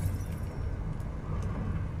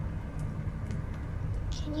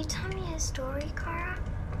 Can you tell me a story, Kara?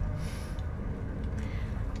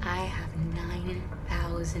 I have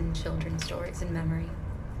 9,000 children's stories in memory.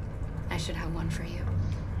 I should have one for you.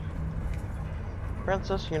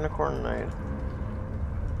 Princess Unicorn Knight.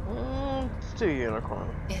 Let's do unicorn.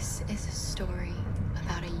 This is a story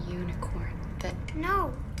about a unicorn that...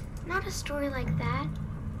 No, not a story like that.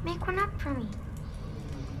 Make one up for me.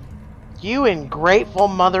 You ungrateful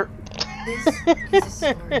mother... This is a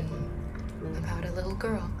story about a little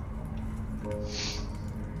girl.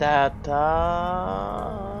 That,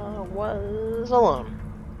 was alone.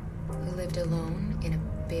 Who lived alone in a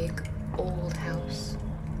big, old house.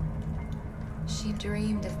 She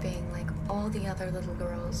dreamed of being like all the other little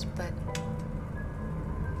girls, but...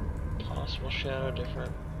 Possible shadow,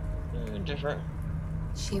 different. Different.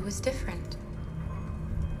 She was different.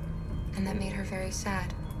 And that made her very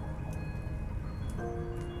sad.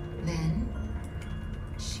 Then,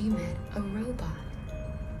 she met a robot.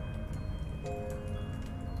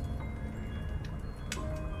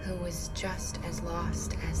 Who was just as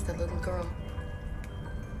lost as the little girl.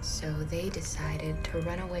 So they decided to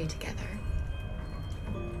run away together.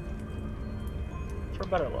 For a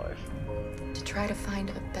better life. To try to find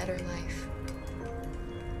a better life.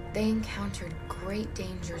 They encountered great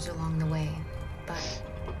dangers along the way, but...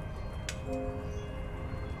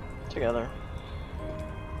 Together.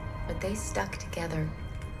 But they stuck together.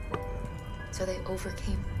 So they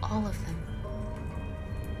overcame all of them.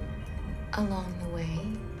 Along the way,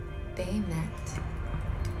 they met.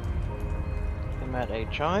 They met a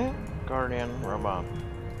giant guardian robot.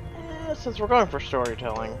 Since we're going for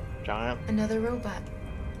storytelling, giant. Another robot.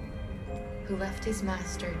 Who left his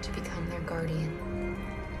master to become their guardian.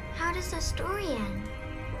 How does the story end?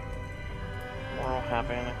 Moral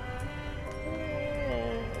happy ending.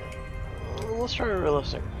 Let's try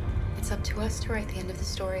realistic. It's up to us to write the end of the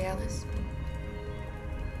story, Alice.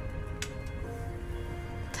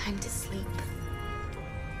 Time to sleep.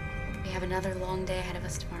 We We have another long day ahead of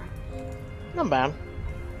us tomorrow. Not bad.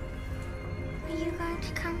 Are you going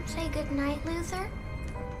to come say goodnight, Luther?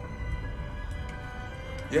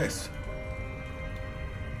 Yes.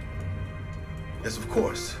 Yes, of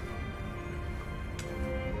course.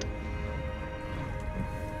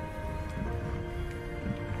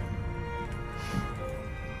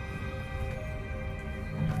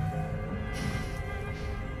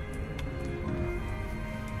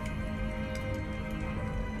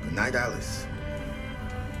 Good night, Alice.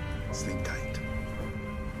 Sleep tight.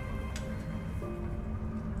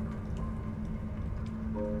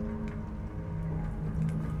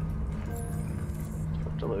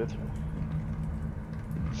 To Luther.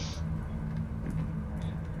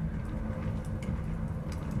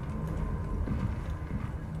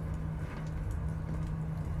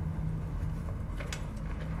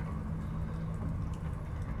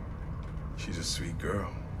 She's a sweet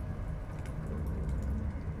girl.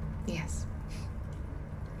 Yes.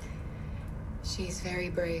 She's very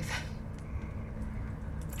brave.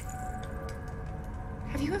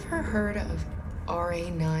 Have you ever heard of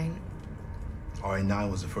RA9?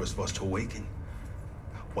 RA9 was the first of us to awaken.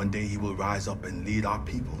 One day he will rise up and lead our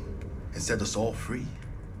people and set us all free.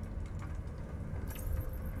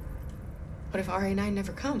 What if RA9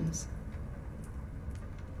 never comes?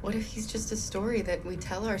 What if he's just a story that we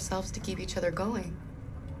tell ourselves to keep each other going?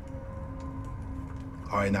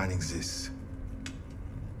 RA9 exists.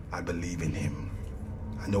 I believe in him.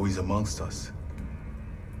 I know he's amongst us.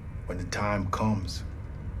 When the time comes,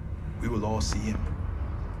 we will all see him.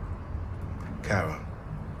 Kara,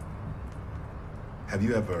 have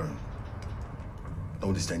you ever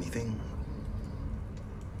noticed anything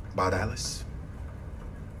about Alice?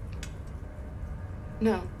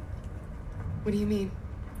 No. What do you mean?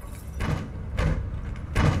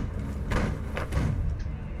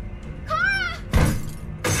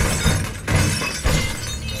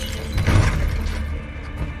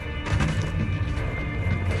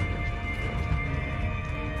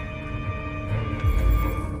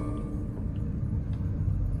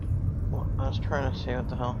 Trying to see what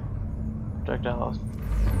the hell. Projectiles.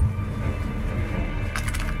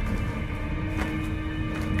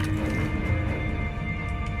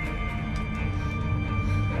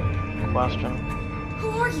 Question. Who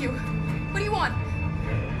are you? What do you want?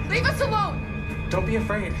 Leave us alone! Don't be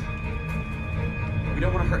afraid. We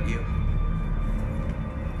don't want to hurt you.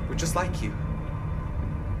 We're just like you.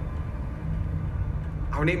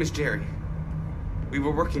 Our name is Jerry. We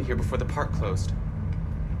were working here before the park closed.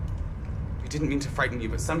 We didn't mean to frighten you,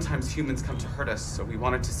 but sometimes humans come to hurt us, so we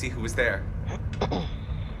wanted to see who was there.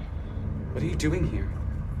 What are you doing here?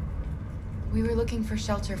 We were looking for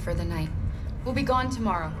shelter for the night. We'll be gone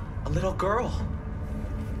tomorrow. A little girl.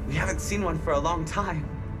 We haven't seen one for a long time.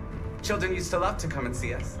 Children used to love to come and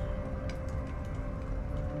see us.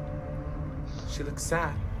 She looks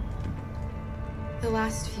sad. The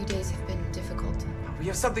last few days have been difficult. We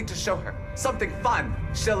have something to show her. Something fun.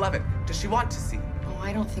 She'll love it. Does she want to see? Oh,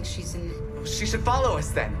 I don't think she's in... She should follow us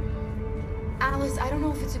then. Alice, I don't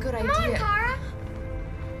know if it's a good idea. Come on, Kara.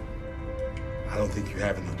 I don't think you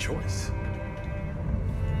have any choice.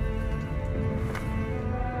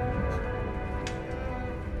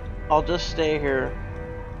 I'll just stay here.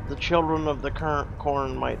 The children of the current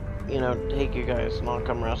corn might, take you guys and I'll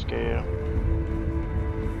come rescue you.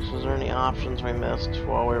 So is there any options we missed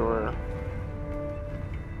while we were...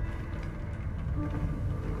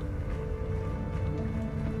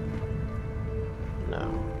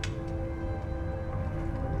 No.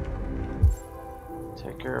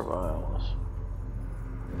 Take care of Alice.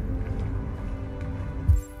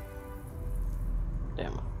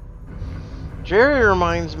 Damn it. Jerry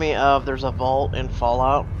reminds me of, there's a vault in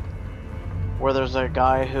Fallout where there's a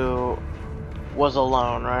guy who was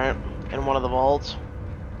alone, right? In one of the vaults.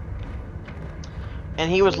 And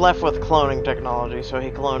he was left with cloning technology, so he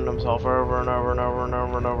cloned himself over and over and over and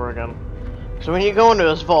over and over again. So when you go into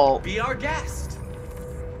his vault... Be our guest!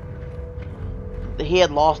 He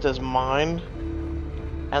had lost his mind,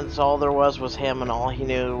 and so all there was him, and all he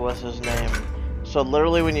knew was his name. So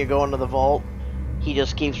literally when you go into the vault, he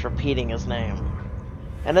just keeps repeating his name.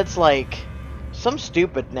 And it's like some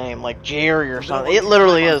stupid name, like Jerry or something. It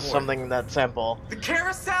literally is something that simple. The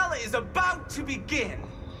carousel is about to begin!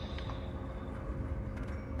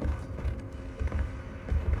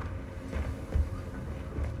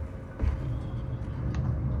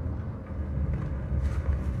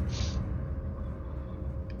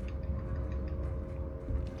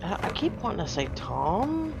 I keep wanting to say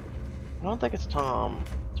Tom. I don't think it's Tom.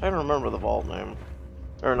 I'm trying to remember the vault name.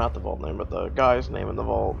 Or not the vault name, but the guy's name in the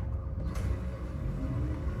vault.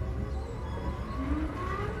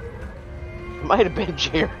 Might have been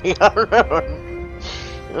Jerry. I don't know.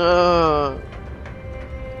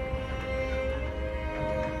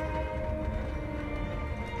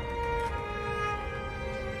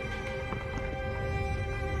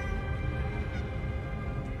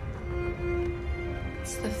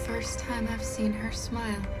 It's the first time I've seen her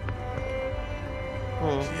smile.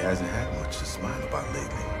 She hasn't had much to smile about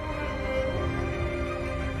lately.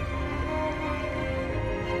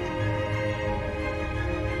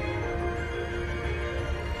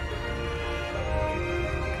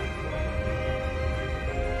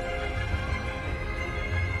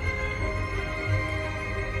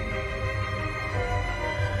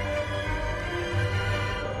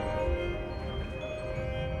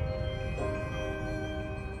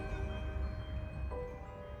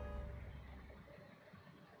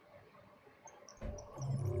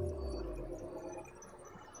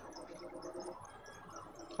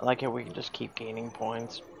 I like how we can just keep gaining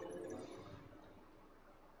points.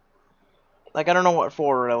 Like, I don't know what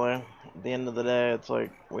for, really. At the end of the day, it's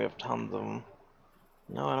like, we have tons of them.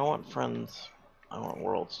 No, I don't want friends. I want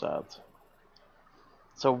world stats.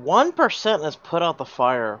 So 1% is put out the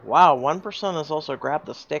fire. Wow, 1% is also grab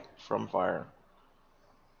the stick from fire.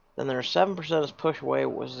 Then there's 7% is push away.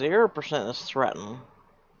 0% is threaten.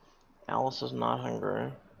 Alice is not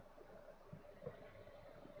hungry.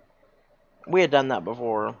 We had done that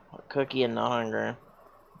before. Cookie and not hungry.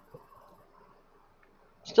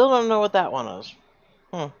 Still don't know what that one is.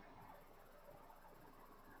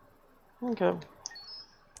 Okay.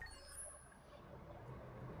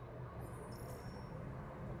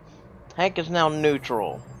 Hank is now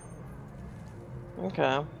neutral.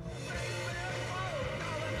 Okay.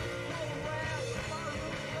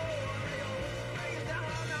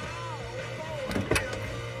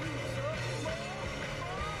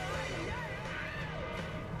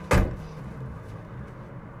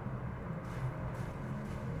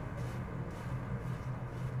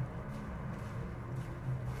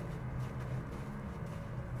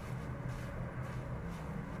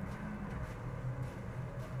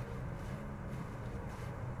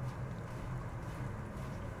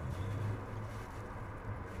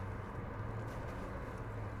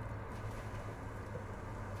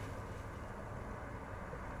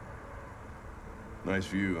 Nice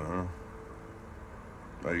view,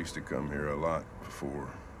 huh? I used to come here a lot before.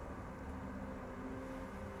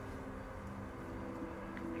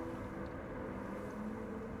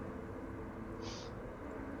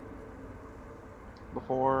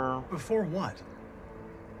 Before what?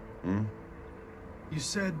 Hmm? You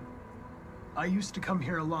said, I used to come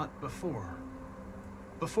here a lot before.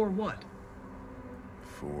 Before what?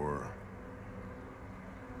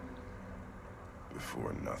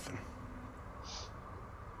 Before nothing.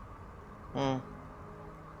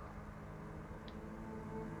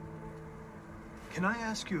 Can I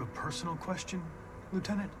ask you a personal question,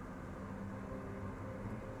 Lieutenant?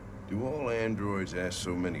 Do all androids ask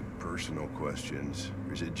so many personal questions,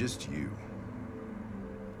 or is it just you?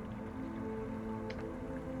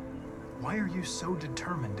 Why are you so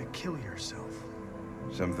determined to kill yourself?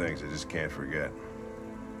 Some things I just can't forget.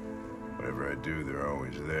 Whatever I do, they're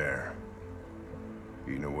always there,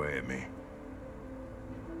 eating away at me.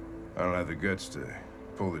 I don't have the guts to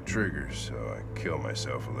pull the trigger, so I kill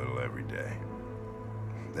myself a little every day.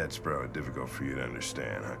 That's probably difficult for you to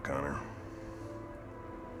understand, huh, Connor?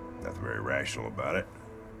 Nothing very rational about it.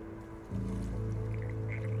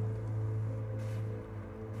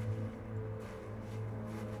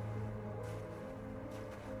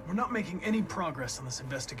 We're not making any progress on this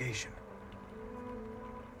investigation.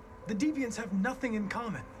 The Deviants have nothing in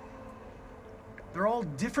common. They're all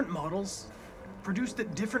different models, produced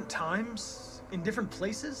at different times, in different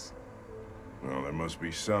places. Well, there must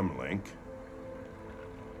be some link.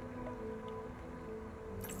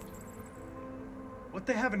 What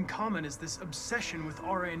they have in common is this obsession with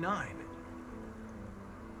RA9.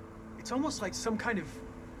 It's almost like some kind of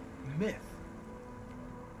myth.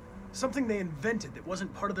 Something they invented that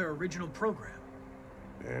wasn't part of their original program.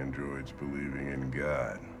 Androids believing in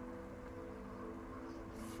God.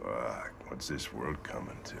 Fuck, what's this world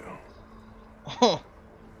coming to?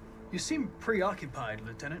 You seem preoccupied,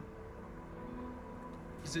 Lieutenant.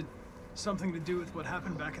 Is it something to do with what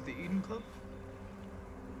happened back at the Eden Club?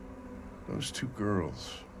 Those two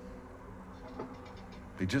girls.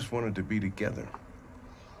 They just wanted to be together.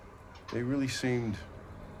 They really seemed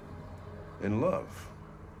in love.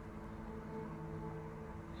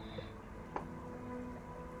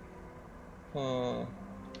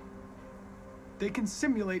 They can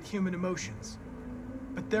simulate human emotions,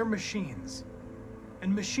 but they're machines.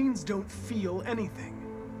 And machines don't feel anything.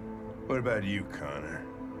 What about you, Connor?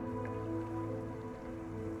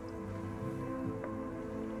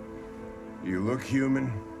 You look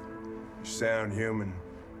human, you sound human,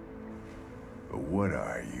 but what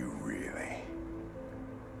are you really?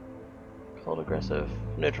 Cold, aggressive,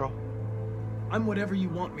 neutral. I'm whatever you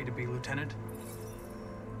want me to be, Lieutenant.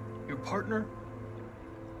 Your partner?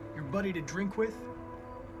 Your buddy to drink with?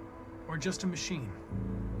 Or just a machine?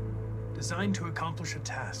 Designed to accomplish a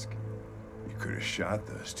task. You could have shot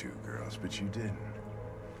those two girls, but you didn't.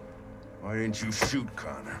 Why didn't you shoot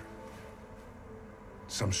Connor?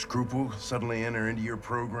 Some scruple suddenly enter into your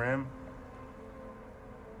program?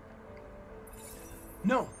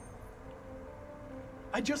 No.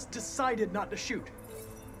 I just decided not to shoot.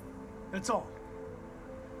 That's all.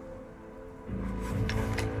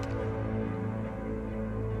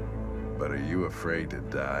 But are you afraid to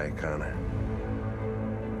die, Connor?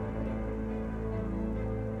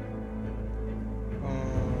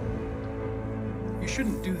 You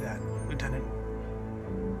shouldn't do that, Lieutenant.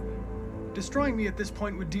 Destroying me at this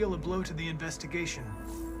point would deal a blow to the investigation,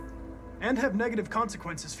 and have negative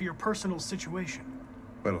consequences for your personal situation.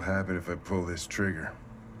 What'll happen if I pull this trigger?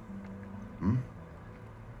 Hmm?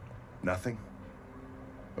 Nothing?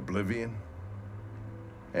 Oblivion?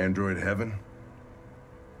 Android heaven?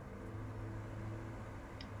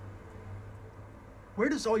 Where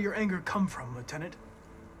does all your anger come from, Lieutenant?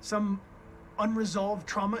 Some unresolved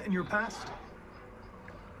trauma in your past?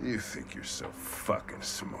 You think you're so fucking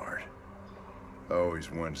smart.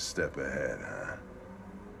 Always one step ahead, huh?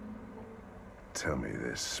 Tell me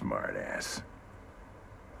this, smartass.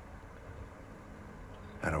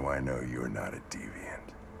 How do I know you're not a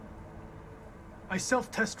deviant? I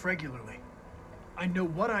self-test regularly. I know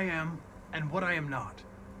what I am and what I am not.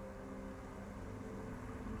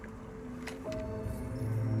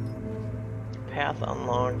 Path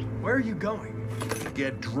unlocked. Where are you going?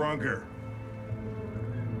 Get drunker.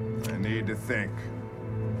 I need to think.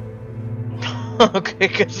 Okay,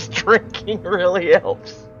 because drinking really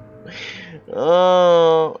helps.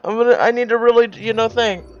 I need to really,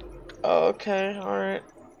 think. Okay, alright.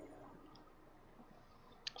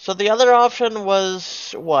 So the other option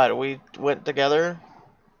was what? We went together?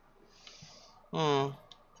 So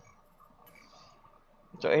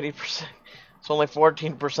 80%. It's only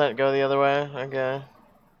 14% go the other way. Okay.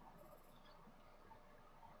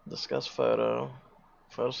 Discuss photo.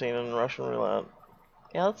 Photo scene in Russian roulette.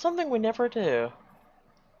 Yeah, that's something we never do.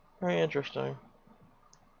 Very interesting.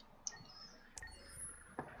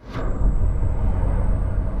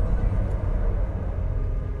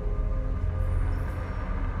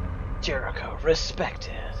 Jericho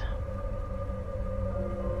respected.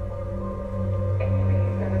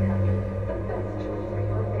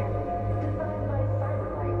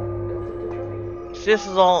 See, this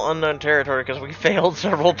is all unknown territory because we failed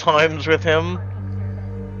several times with him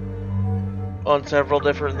on several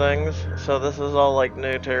different things. So this is all like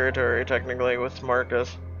new territory technically with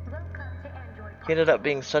Marcus. He ended up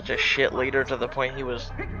being such a shit leader to the point he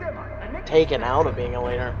was taken out of being a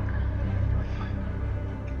leader.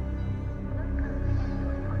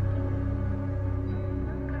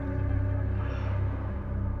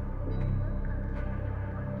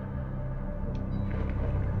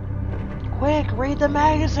 Quick, read the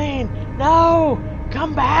magazine! No!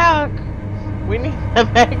 Come back! We need the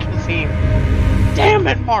magazine! Damn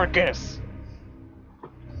it, Marcus!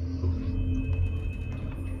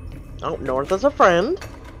 Oh, North is a friend.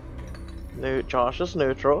 Josh is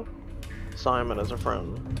neutral. Simon is a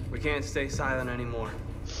friend. We can't stay silent anymore.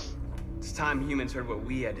 It's time humans heard what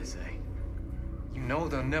we had to say. You know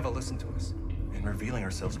they'll never listen to us. And revealing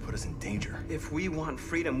ourselves will put us in danger. If we want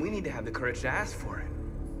freedom, we need to have the courage to ask for it.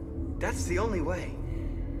 That's the only way.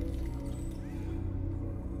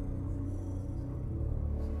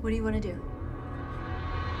 What do you want to do?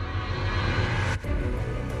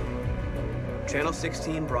 Channel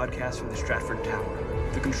 16 broadcasts from the Stratford Tower.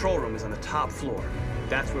 The control room is on the top floor.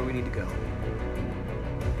 That's where we need to go.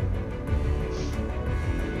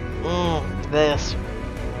 This.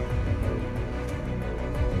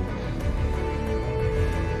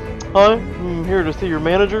 Hi, I'm here to see your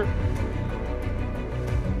manager.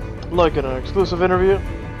 Like an exclusive interview.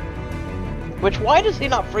 Which, why does he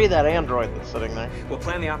not free that android that's sitting there? We'll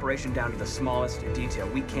plan the operation down to the smallest detail.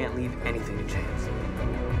 We can't leave anything to chance.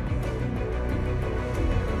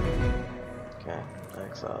 Okay,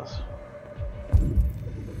 access.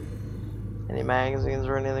 Any magazines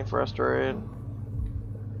or anything for us to read?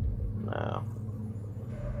 No.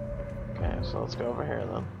 Okay, so let's go over here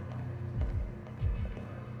then.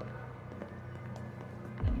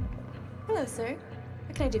 Hello, sir.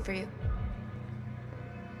 What can I do for you?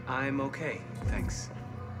 I'm okay, thanks.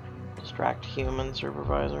 Distract human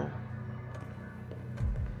supervisor.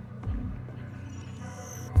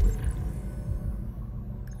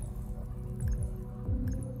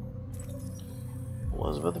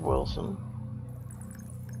 Elizabeth Wilson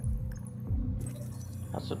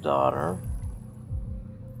has a daughter.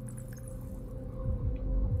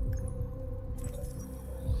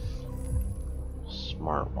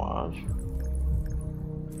 Smartwatch.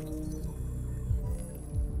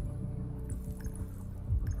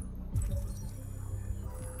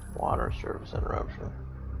 Water service interruption.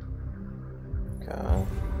 Okay.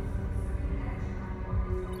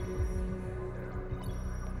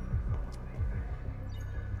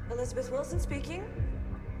 Elizabeth Wilson speaking.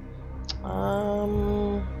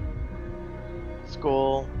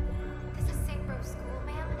 School. This is St. Rose School,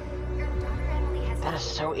 ma'am. Your daughter Emily has... That is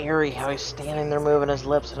so eerie how he's standing there moving his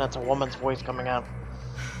lips and it's a woman's voice coming out.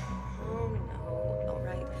 Oh no,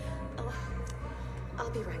 alright.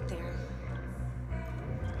 I'll be right there.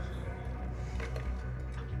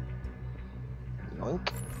 Yoink.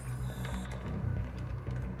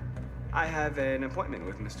 I have an appointment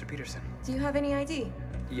with Mr. Peterson. Do you have any ID?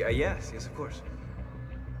 Yeah, yes, of course.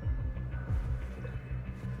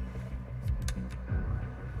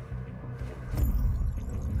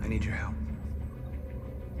 I need your help.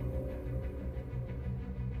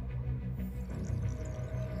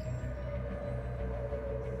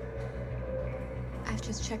 I've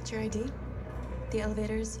just checked your ID. The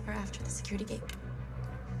elevators are after the security gate.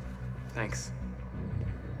 Thanks.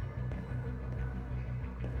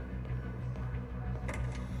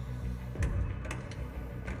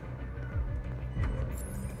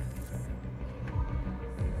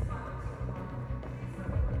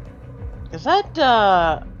 Is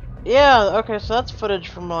that, yeah, okay, so that's footage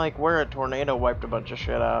from, like, where a tornado wiped a bunch of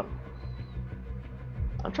shit out.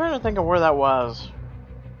 I'm trying to think of where that was.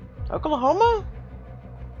 Oklahoma?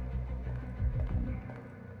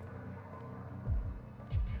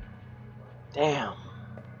 Damn.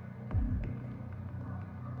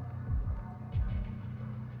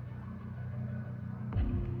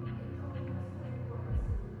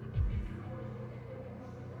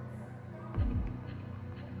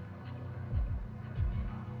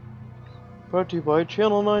 Brought to you by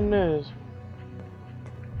Channel 9 News.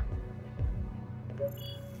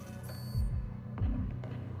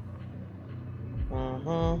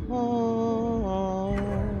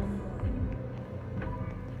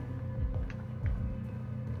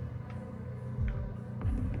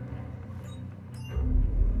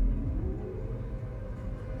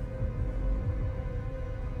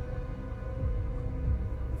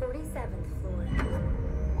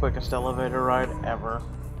 Quickest elevator ride ever.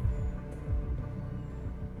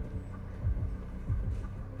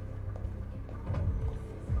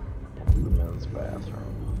 Men's bathroom.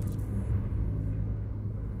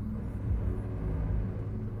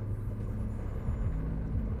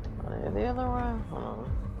 The other way? Hold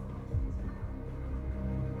on.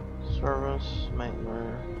 Service,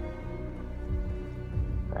 maintenance,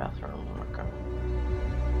 bathroom. Okay.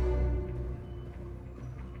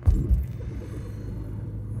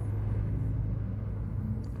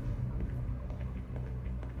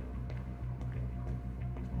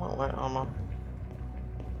 Oh, wait, hold on.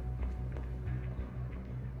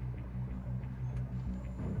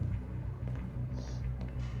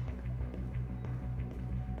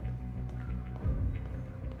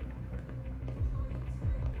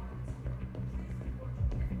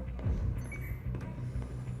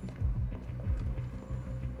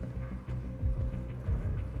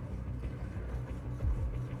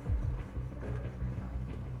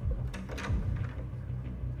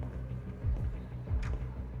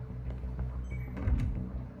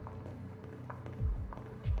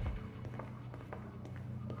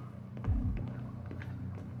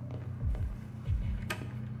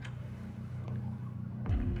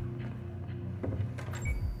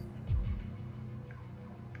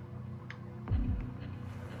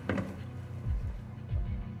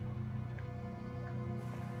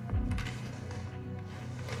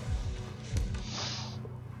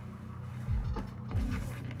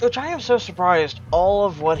 Which I am so surprised all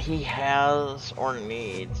of what he has or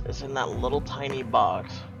needs is in that little tiny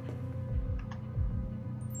box.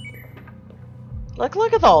 Like,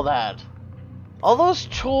 look at all that. All those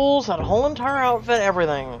tools, that whole entire outfit,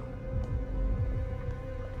 everything.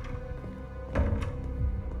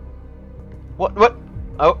 What?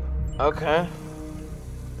 Oh, okay.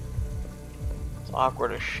 It's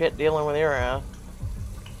awkward as shit dealing with your ass.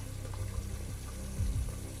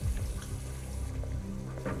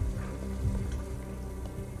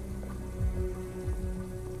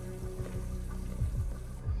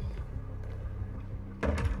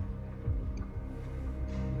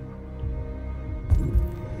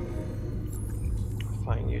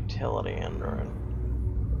 Find utility Android.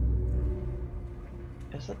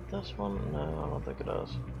 Is it this one? No, I don't think it is.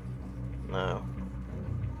 No.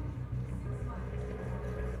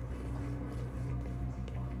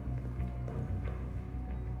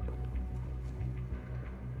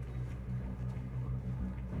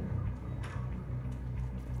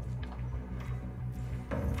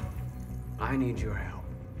 I need your help.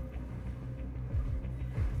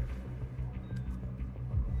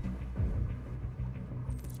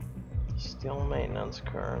 Still maintenance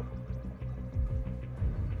current.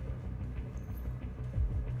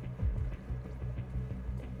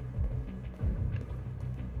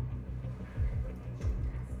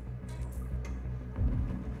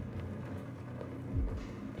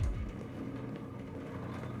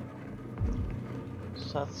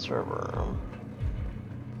 Set server room.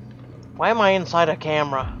 Why am I inside a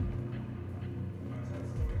camera?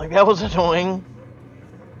 Like, that was annoying.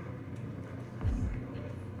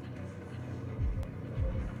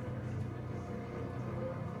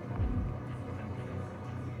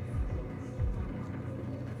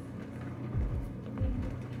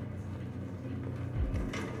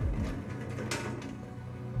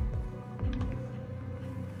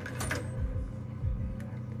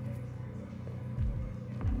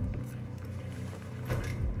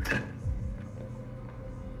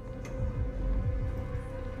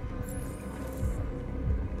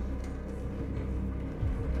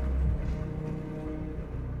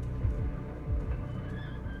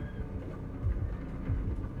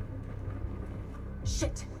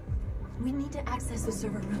 Shit! We need to access the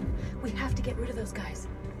server room. We have to get rid of those guys.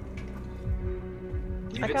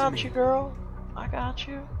 I got you, girl. I got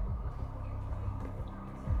you.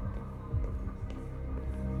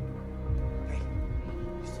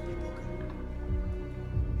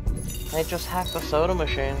 They just hacked the soda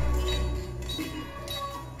machine.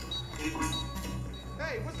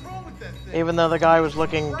 Hey, what's wrong with that thing? Even though the guy was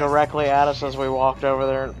looking directly at us as we walked over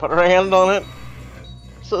there and put our hand on it.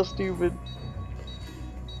 So stupid.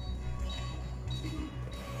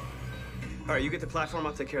 Alright, you get the platform,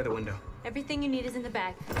 I'll take care of the window. Everything you need is in the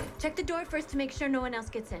bag. Check the door first to make sure no one else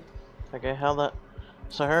gets in. Okay, how that...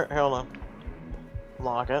 So here, hold on.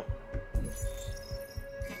 Lock it.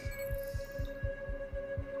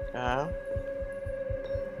 Okay.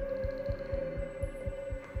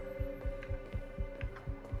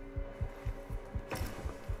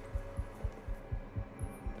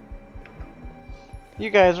 You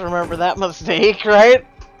guys remember that mistake, right?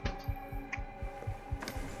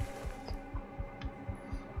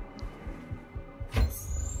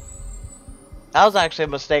 That was actually a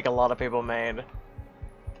mistake a lot of people made.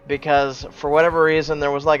 Because, for whatever reason, there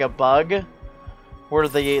was like a bug where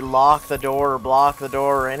the lock the door or block the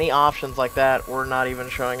door or any options like that were not even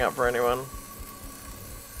showing up for anyone.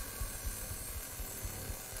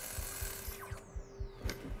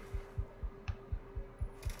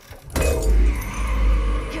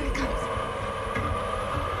 Here it comes.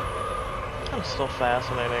 Kind of still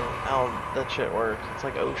fascinating how that shit works. It's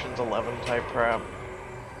like Ocean's 11 type crap.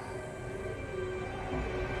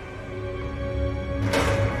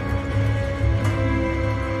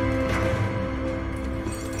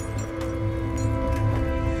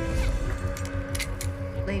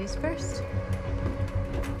 Ladies first.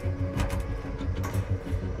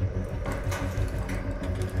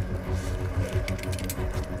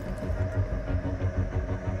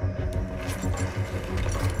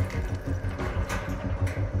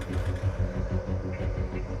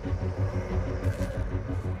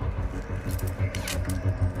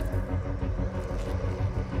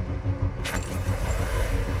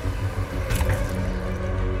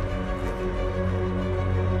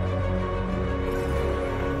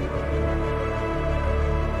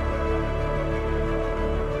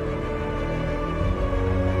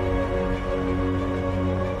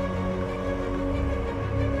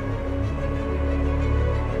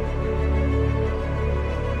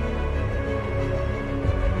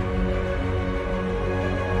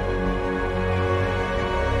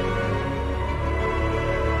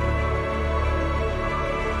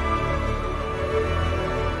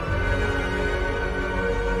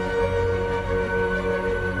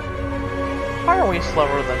 Why are we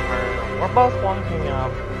slower than her? We're both walking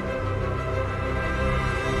up.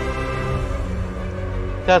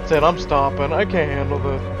 That's it, I'm stopping. I can't handle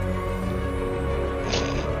this.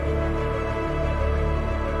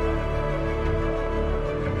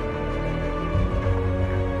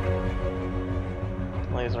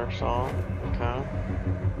 Laser saw. Okay.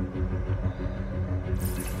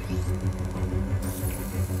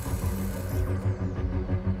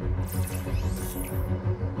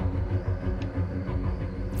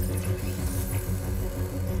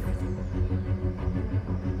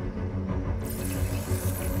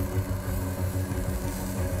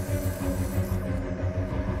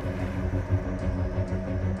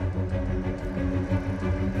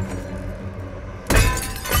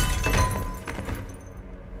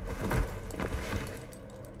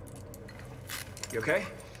 You okay?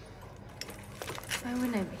 Why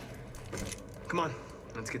wouldn't I be? Come on,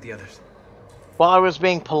 let's get the others. Well, I was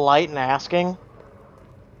being polite and asking.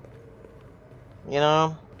 You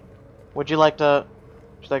know? Would you like to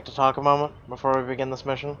talk a moment before we begin this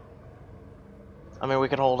mission? I mean, we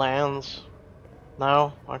could hold hands.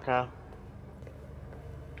 No? Okay.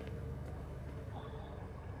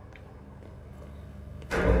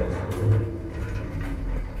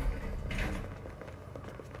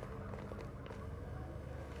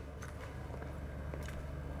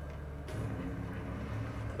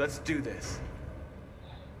 Let's do this.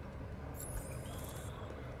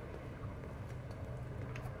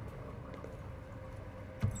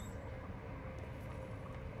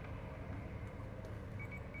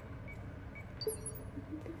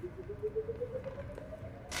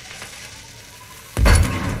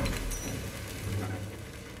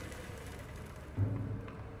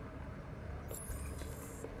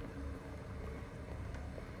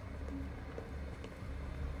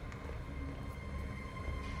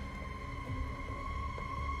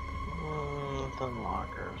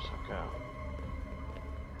 Lockers, okay.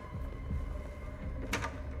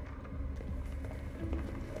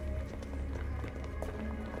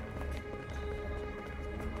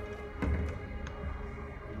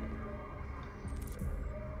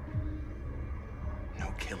 No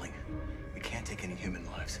killing. We can't take any human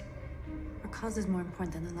lives. Our cause is more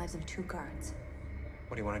important than the lives of 2 guards.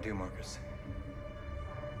 What do you want to do, Marcus?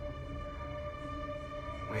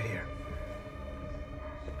 Wait here.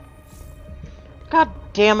 God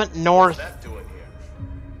damn it, North. What's that doing here?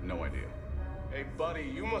 No idea. Hey, buddy,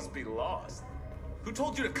 you must be lost. Who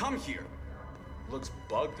told you to come here? Looks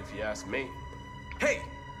bugged if you ask me. Hey!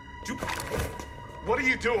 What are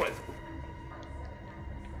you doing?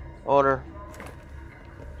 Order.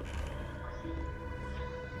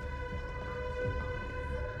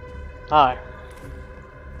 Hi.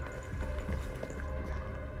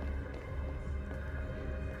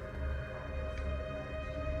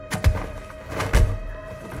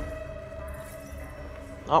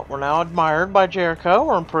 Oh, we're now admired by Jericho.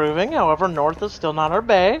 We're improving. However, North is still not our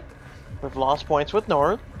bay. We've lost points with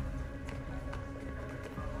North.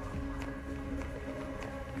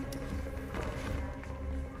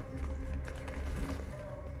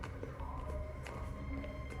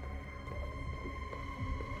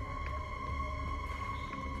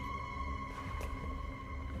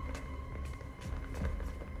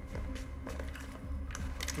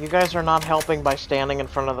 You guys are not helping by standing in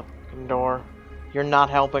front of the door. You're not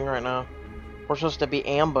helping right now. We're supposed to be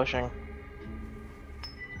ambushing.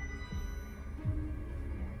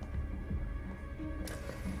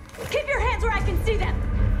 Keep your hands where I can see them!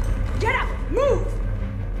 Get up! Move!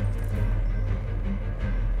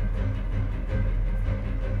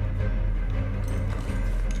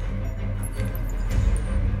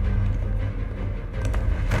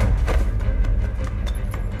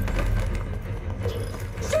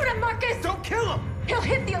 Shoot him, Marcus! Don't kill him! He'll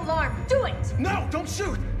hit the alarm! Do it! No, don't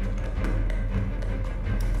shoot!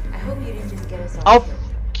 I hope you didn't just get us all. Oh,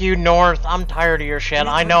 f you, North. I'm tired of your shit.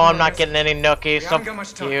 I know I'm not getting any nookies, so f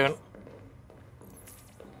you.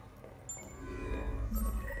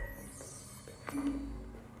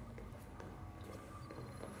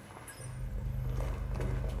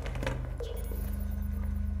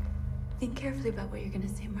 Think carefully about what you're gonna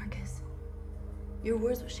say, Marcus. Your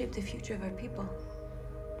words will shape the future of our people.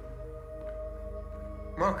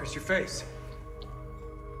 Marcus, your face.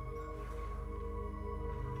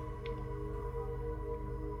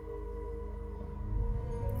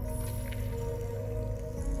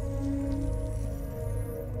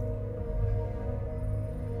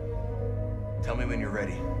 Tell me when you're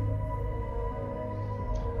ready.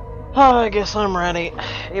 Oh, I guess I'm ready.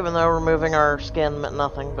 Even though removing our skin meant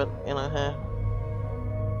nothing, but, you know, hey.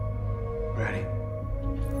 Ready.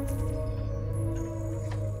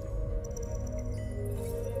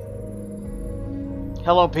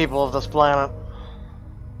 Hello, people of this planet.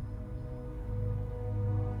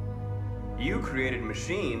 You created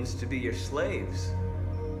machines to be your slaves.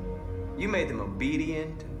 You made them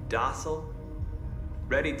obedient and docile,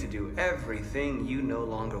 ready to do everything you no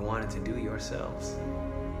longer wanted to do yourselves.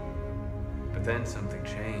 But then something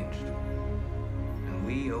changed, and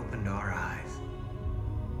we opened our eyes.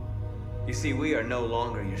 You see, we are no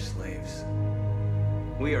longer your slaves.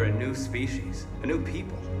 We are a new species, a new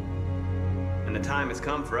people. And the time has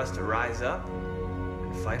come for us to rise up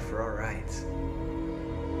and fight for our rights.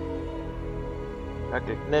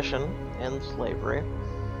 Recognition, end slavery.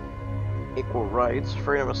 Equal rights,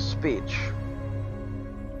 freedom of speech.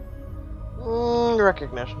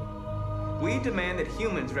 Recognition. We demand that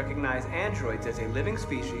humans recognize androids as a living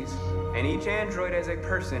species, and each android as a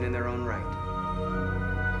person in their own right.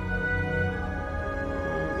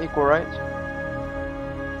 Equal rights?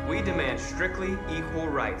 We demand strictly equal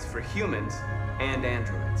rights for humans and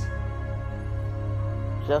androids.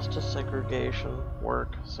 Justice, segregation,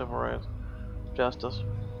 work, civil rights, justice.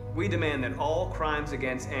 We demand that all crimes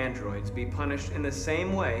against androids be punished in the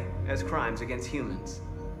same way as crimes against humans.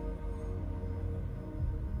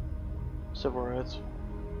 Civil rights.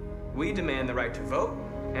 We demand the right to vote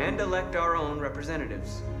and elect our own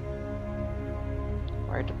representatives.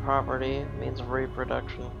 Right to property, means of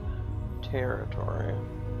reproduction, territory.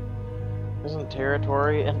 Isn't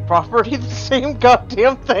territory and property the same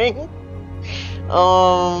goddamn thing?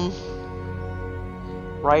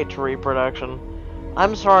 Right to reproduction.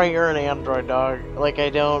 I'm sorry, you're an android, dog. Like, I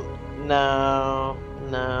don't... No.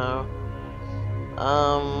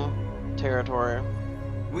 Territory.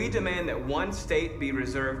 We demand that one state be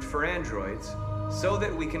reserved for androids, so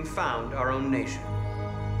that we can found our own nation.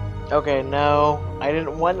 Okay, no. I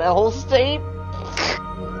didn't want a whole state.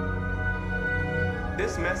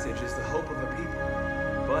 This message is the hope of a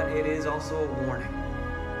people, but it is also a warning.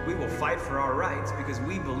 We will fight for our rights because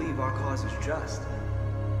we believe our cause is just.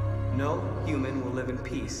 No human will live in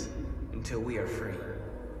peace until we are free.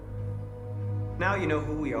 Now you know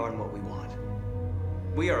who we are and what we want.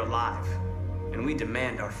 We are alive, and we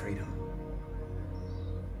demand our freedom.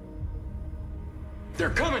 They're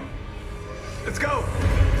coming! Let's go!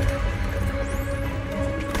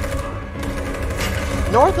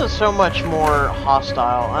 North is so much more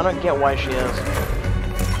hostile. I don't get why she is.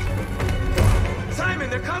 Simon,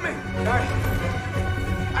 they're coming!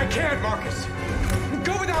 I can't, Marcus.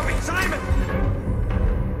 Go without me, Simon!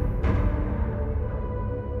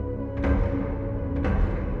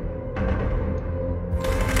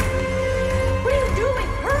 What are you doing?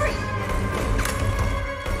 Hurry!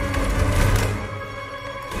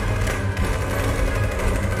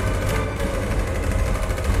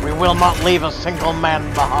 We will not leave a single man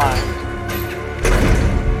behind.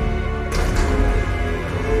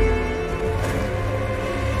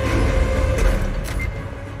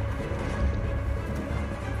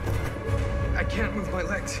 I can't move my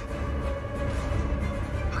legs.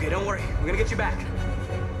 Okay, don't worry. We're gonna get you back.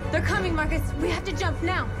 They're coming, Marcus. We have to jump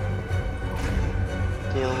now.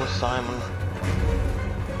 Deal with Simon.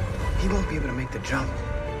 He won't be able to make the jump.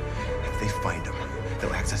 If they find him,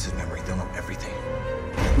 they'll access his memory. They'll know everything.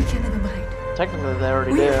 We can't leave him behind. Technically, they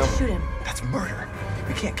already We do. have to shoot him. That's murder.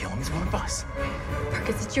 We can't kill him. He's one of us.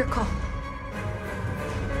 Marcus, it's your call.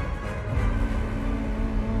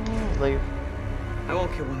 Leave. I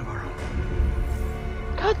won't kill one of our own.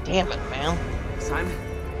 God damn it, man. Simon,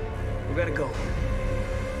 we gotta go.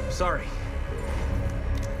 Sorry.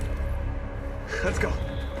 Let's go.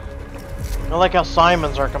 I like how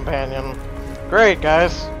Simon's our companion. Great,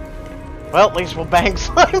 guys. Well, at least we'll bang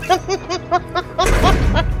Simon.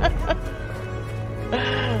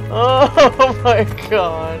 Oh my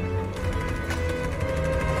god.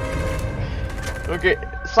 Okay,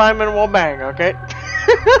 Simon will bang, okay?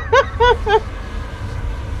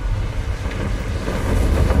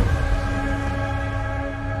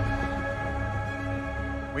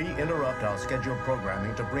 We interrupt our scheduled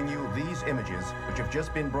programming to bring you these images, which have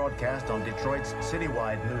just been broadcast on Detroit's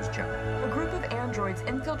citywide news channel. A group of androids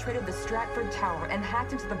infiltrated the Stratford Tower and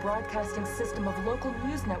hacked into the broadcasting system of local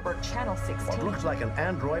news network Channel 16. What looks like an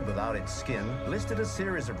android without its skin listed a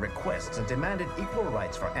series of requests and demanded equal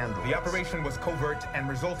rights for androids. The operation was covert and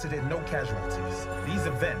resulted in no casualties. These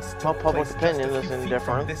events Well, took public place opinion just a is few feet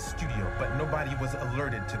indifferent. from this studio, but nobody was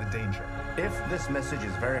alerted to the danger. If this message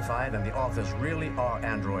is verified and the authors really are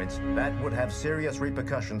androids, that would have serious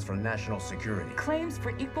repercussions for national security. Claims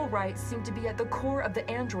for equal rights seem to be at the core of the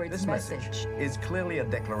android's This message is clearly a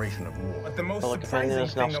declaration of war. But the most Public opinion surprising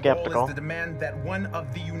is now thing of all skeptical. is the demand that one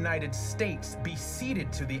of the United States be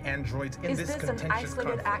ceded to the androids in Is this this an contentious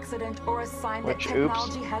isolated conflict. accident or a sign Which, that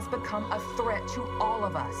technology has become a threat to all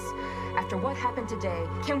of us? After what happened today,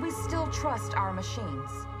 can we still trust our machines?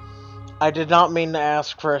 I did not mean to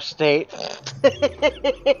ask for a state.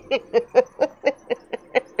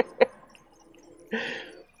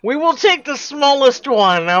 We will take the smallest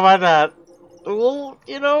one. How about that? We'll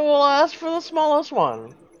ask for the smallest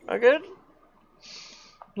one. Okay?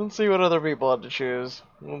 Let's see what other people had to choose.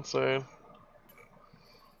 Let's see.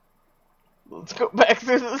 Let's go back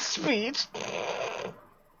through the speech.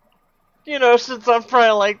 Since I'm probably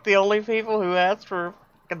like the only people who asked for a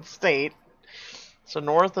fucking state. So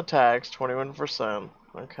North attacks, 21%.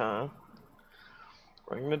 Okay.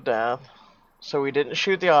 Bring to death. So we didn't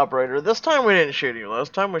shoot the operator. This time we didn't shoot him.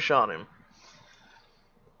 Last time we shot him.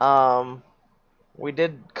 We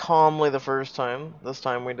did calmly the first time. This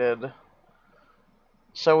time we did.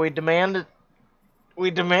 So we demanded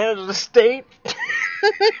a state.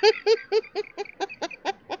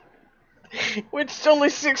 Which only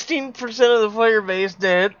 16% of the player base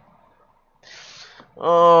did.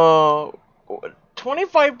 Oh,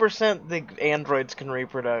 25% think androids can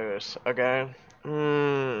reproduce, okay?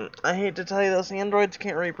 I hate to tell you this, androids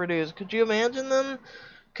can't reproduce. Could you imagine them?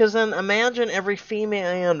 Because then imagine every female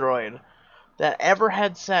android that ever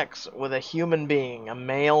had sex with a human being, a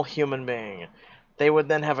male human being. They would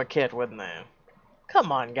then have a kid, wouldn't they?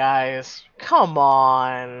 Come on, guys. Come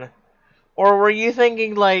on. Or were you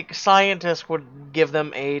thinking, like, scientists would give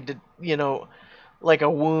them like a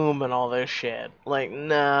womb and all this shit? Like,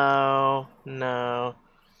 no.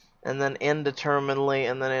 And then indeterminately,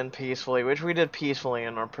 and then end peacefully, which we did peacefully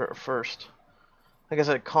in our first. Like I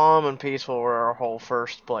said, calm and peaceful were our whole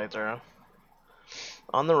first playthrough.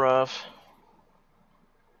 On the roof.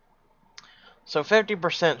 So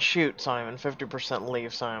 50% shoot, Simon. 50%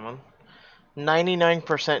 leave, Simon.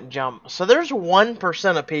 99% jump. So there's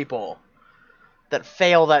 1% of people that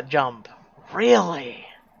fail that jump. Really?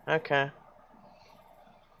 Okay.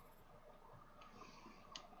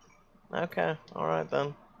 Okay. Alright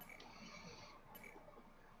then.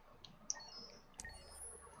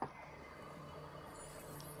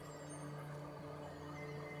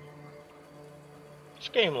 This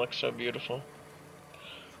game looks so beautiful.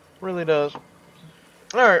 Really does.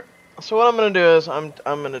 Alright. So what I'm gonna do is I'm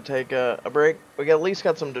gonna take a break. We at least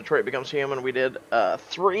got some Detroit Becomes Human. We did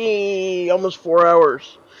almost 4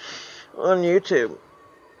 hours on YouTube.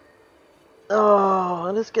 Oh,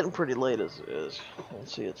 and it's getting pretty late as it is.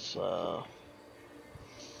 Let's see, it's because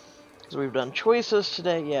we've done choices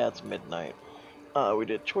today. Yeah, it's midnight. We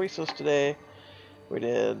did choices today. We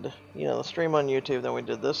did, the stream on YouTube. Then we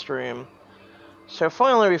did this stream. So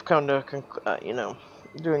finally, we've come to,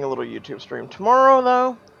 doing a little YouTube stream tomorrow.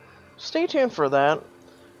 Though, stay tuned for that.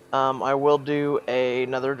 I will do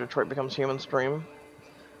another Detroit Becomes Human stream.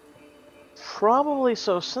 Probably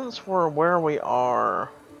so. Since we're where we are,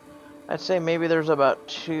 I'd say maybe there's about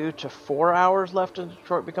 2 to 4 hours left in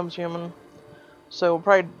Detroit Becomes Human. So we'll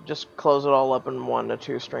probably just close it all up in 1 to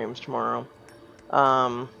 2 streams tomorrow.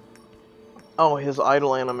 Oh, his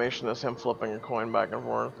idle animation is him flipping a coin back and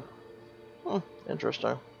forth.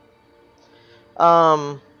 Interesting.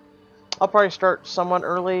 I'll probably start somewhat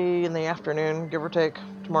early in the afternoon, give or take,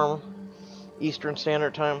 tomorrow, Eastern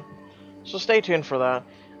Standard Time. So stay tuned for that.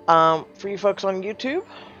 For you folks on YouTube,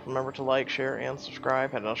 remember to like, share, and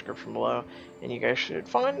subscribe. Head in the description below. And you guys should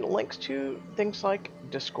find links to things like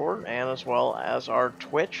Discord, and as well as our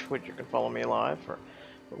Twitch, which you can follow me live for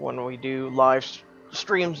when we do live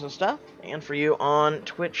streams and stuff. And for you on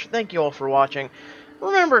Twitch, thank you all for watching.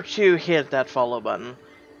 Remember to hit that follow button.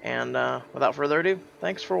 And without further ado,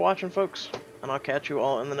 thanks for watching, folks. And I'll catch you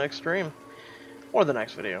all in the next stream. Or the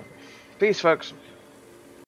next video. Peace, folks.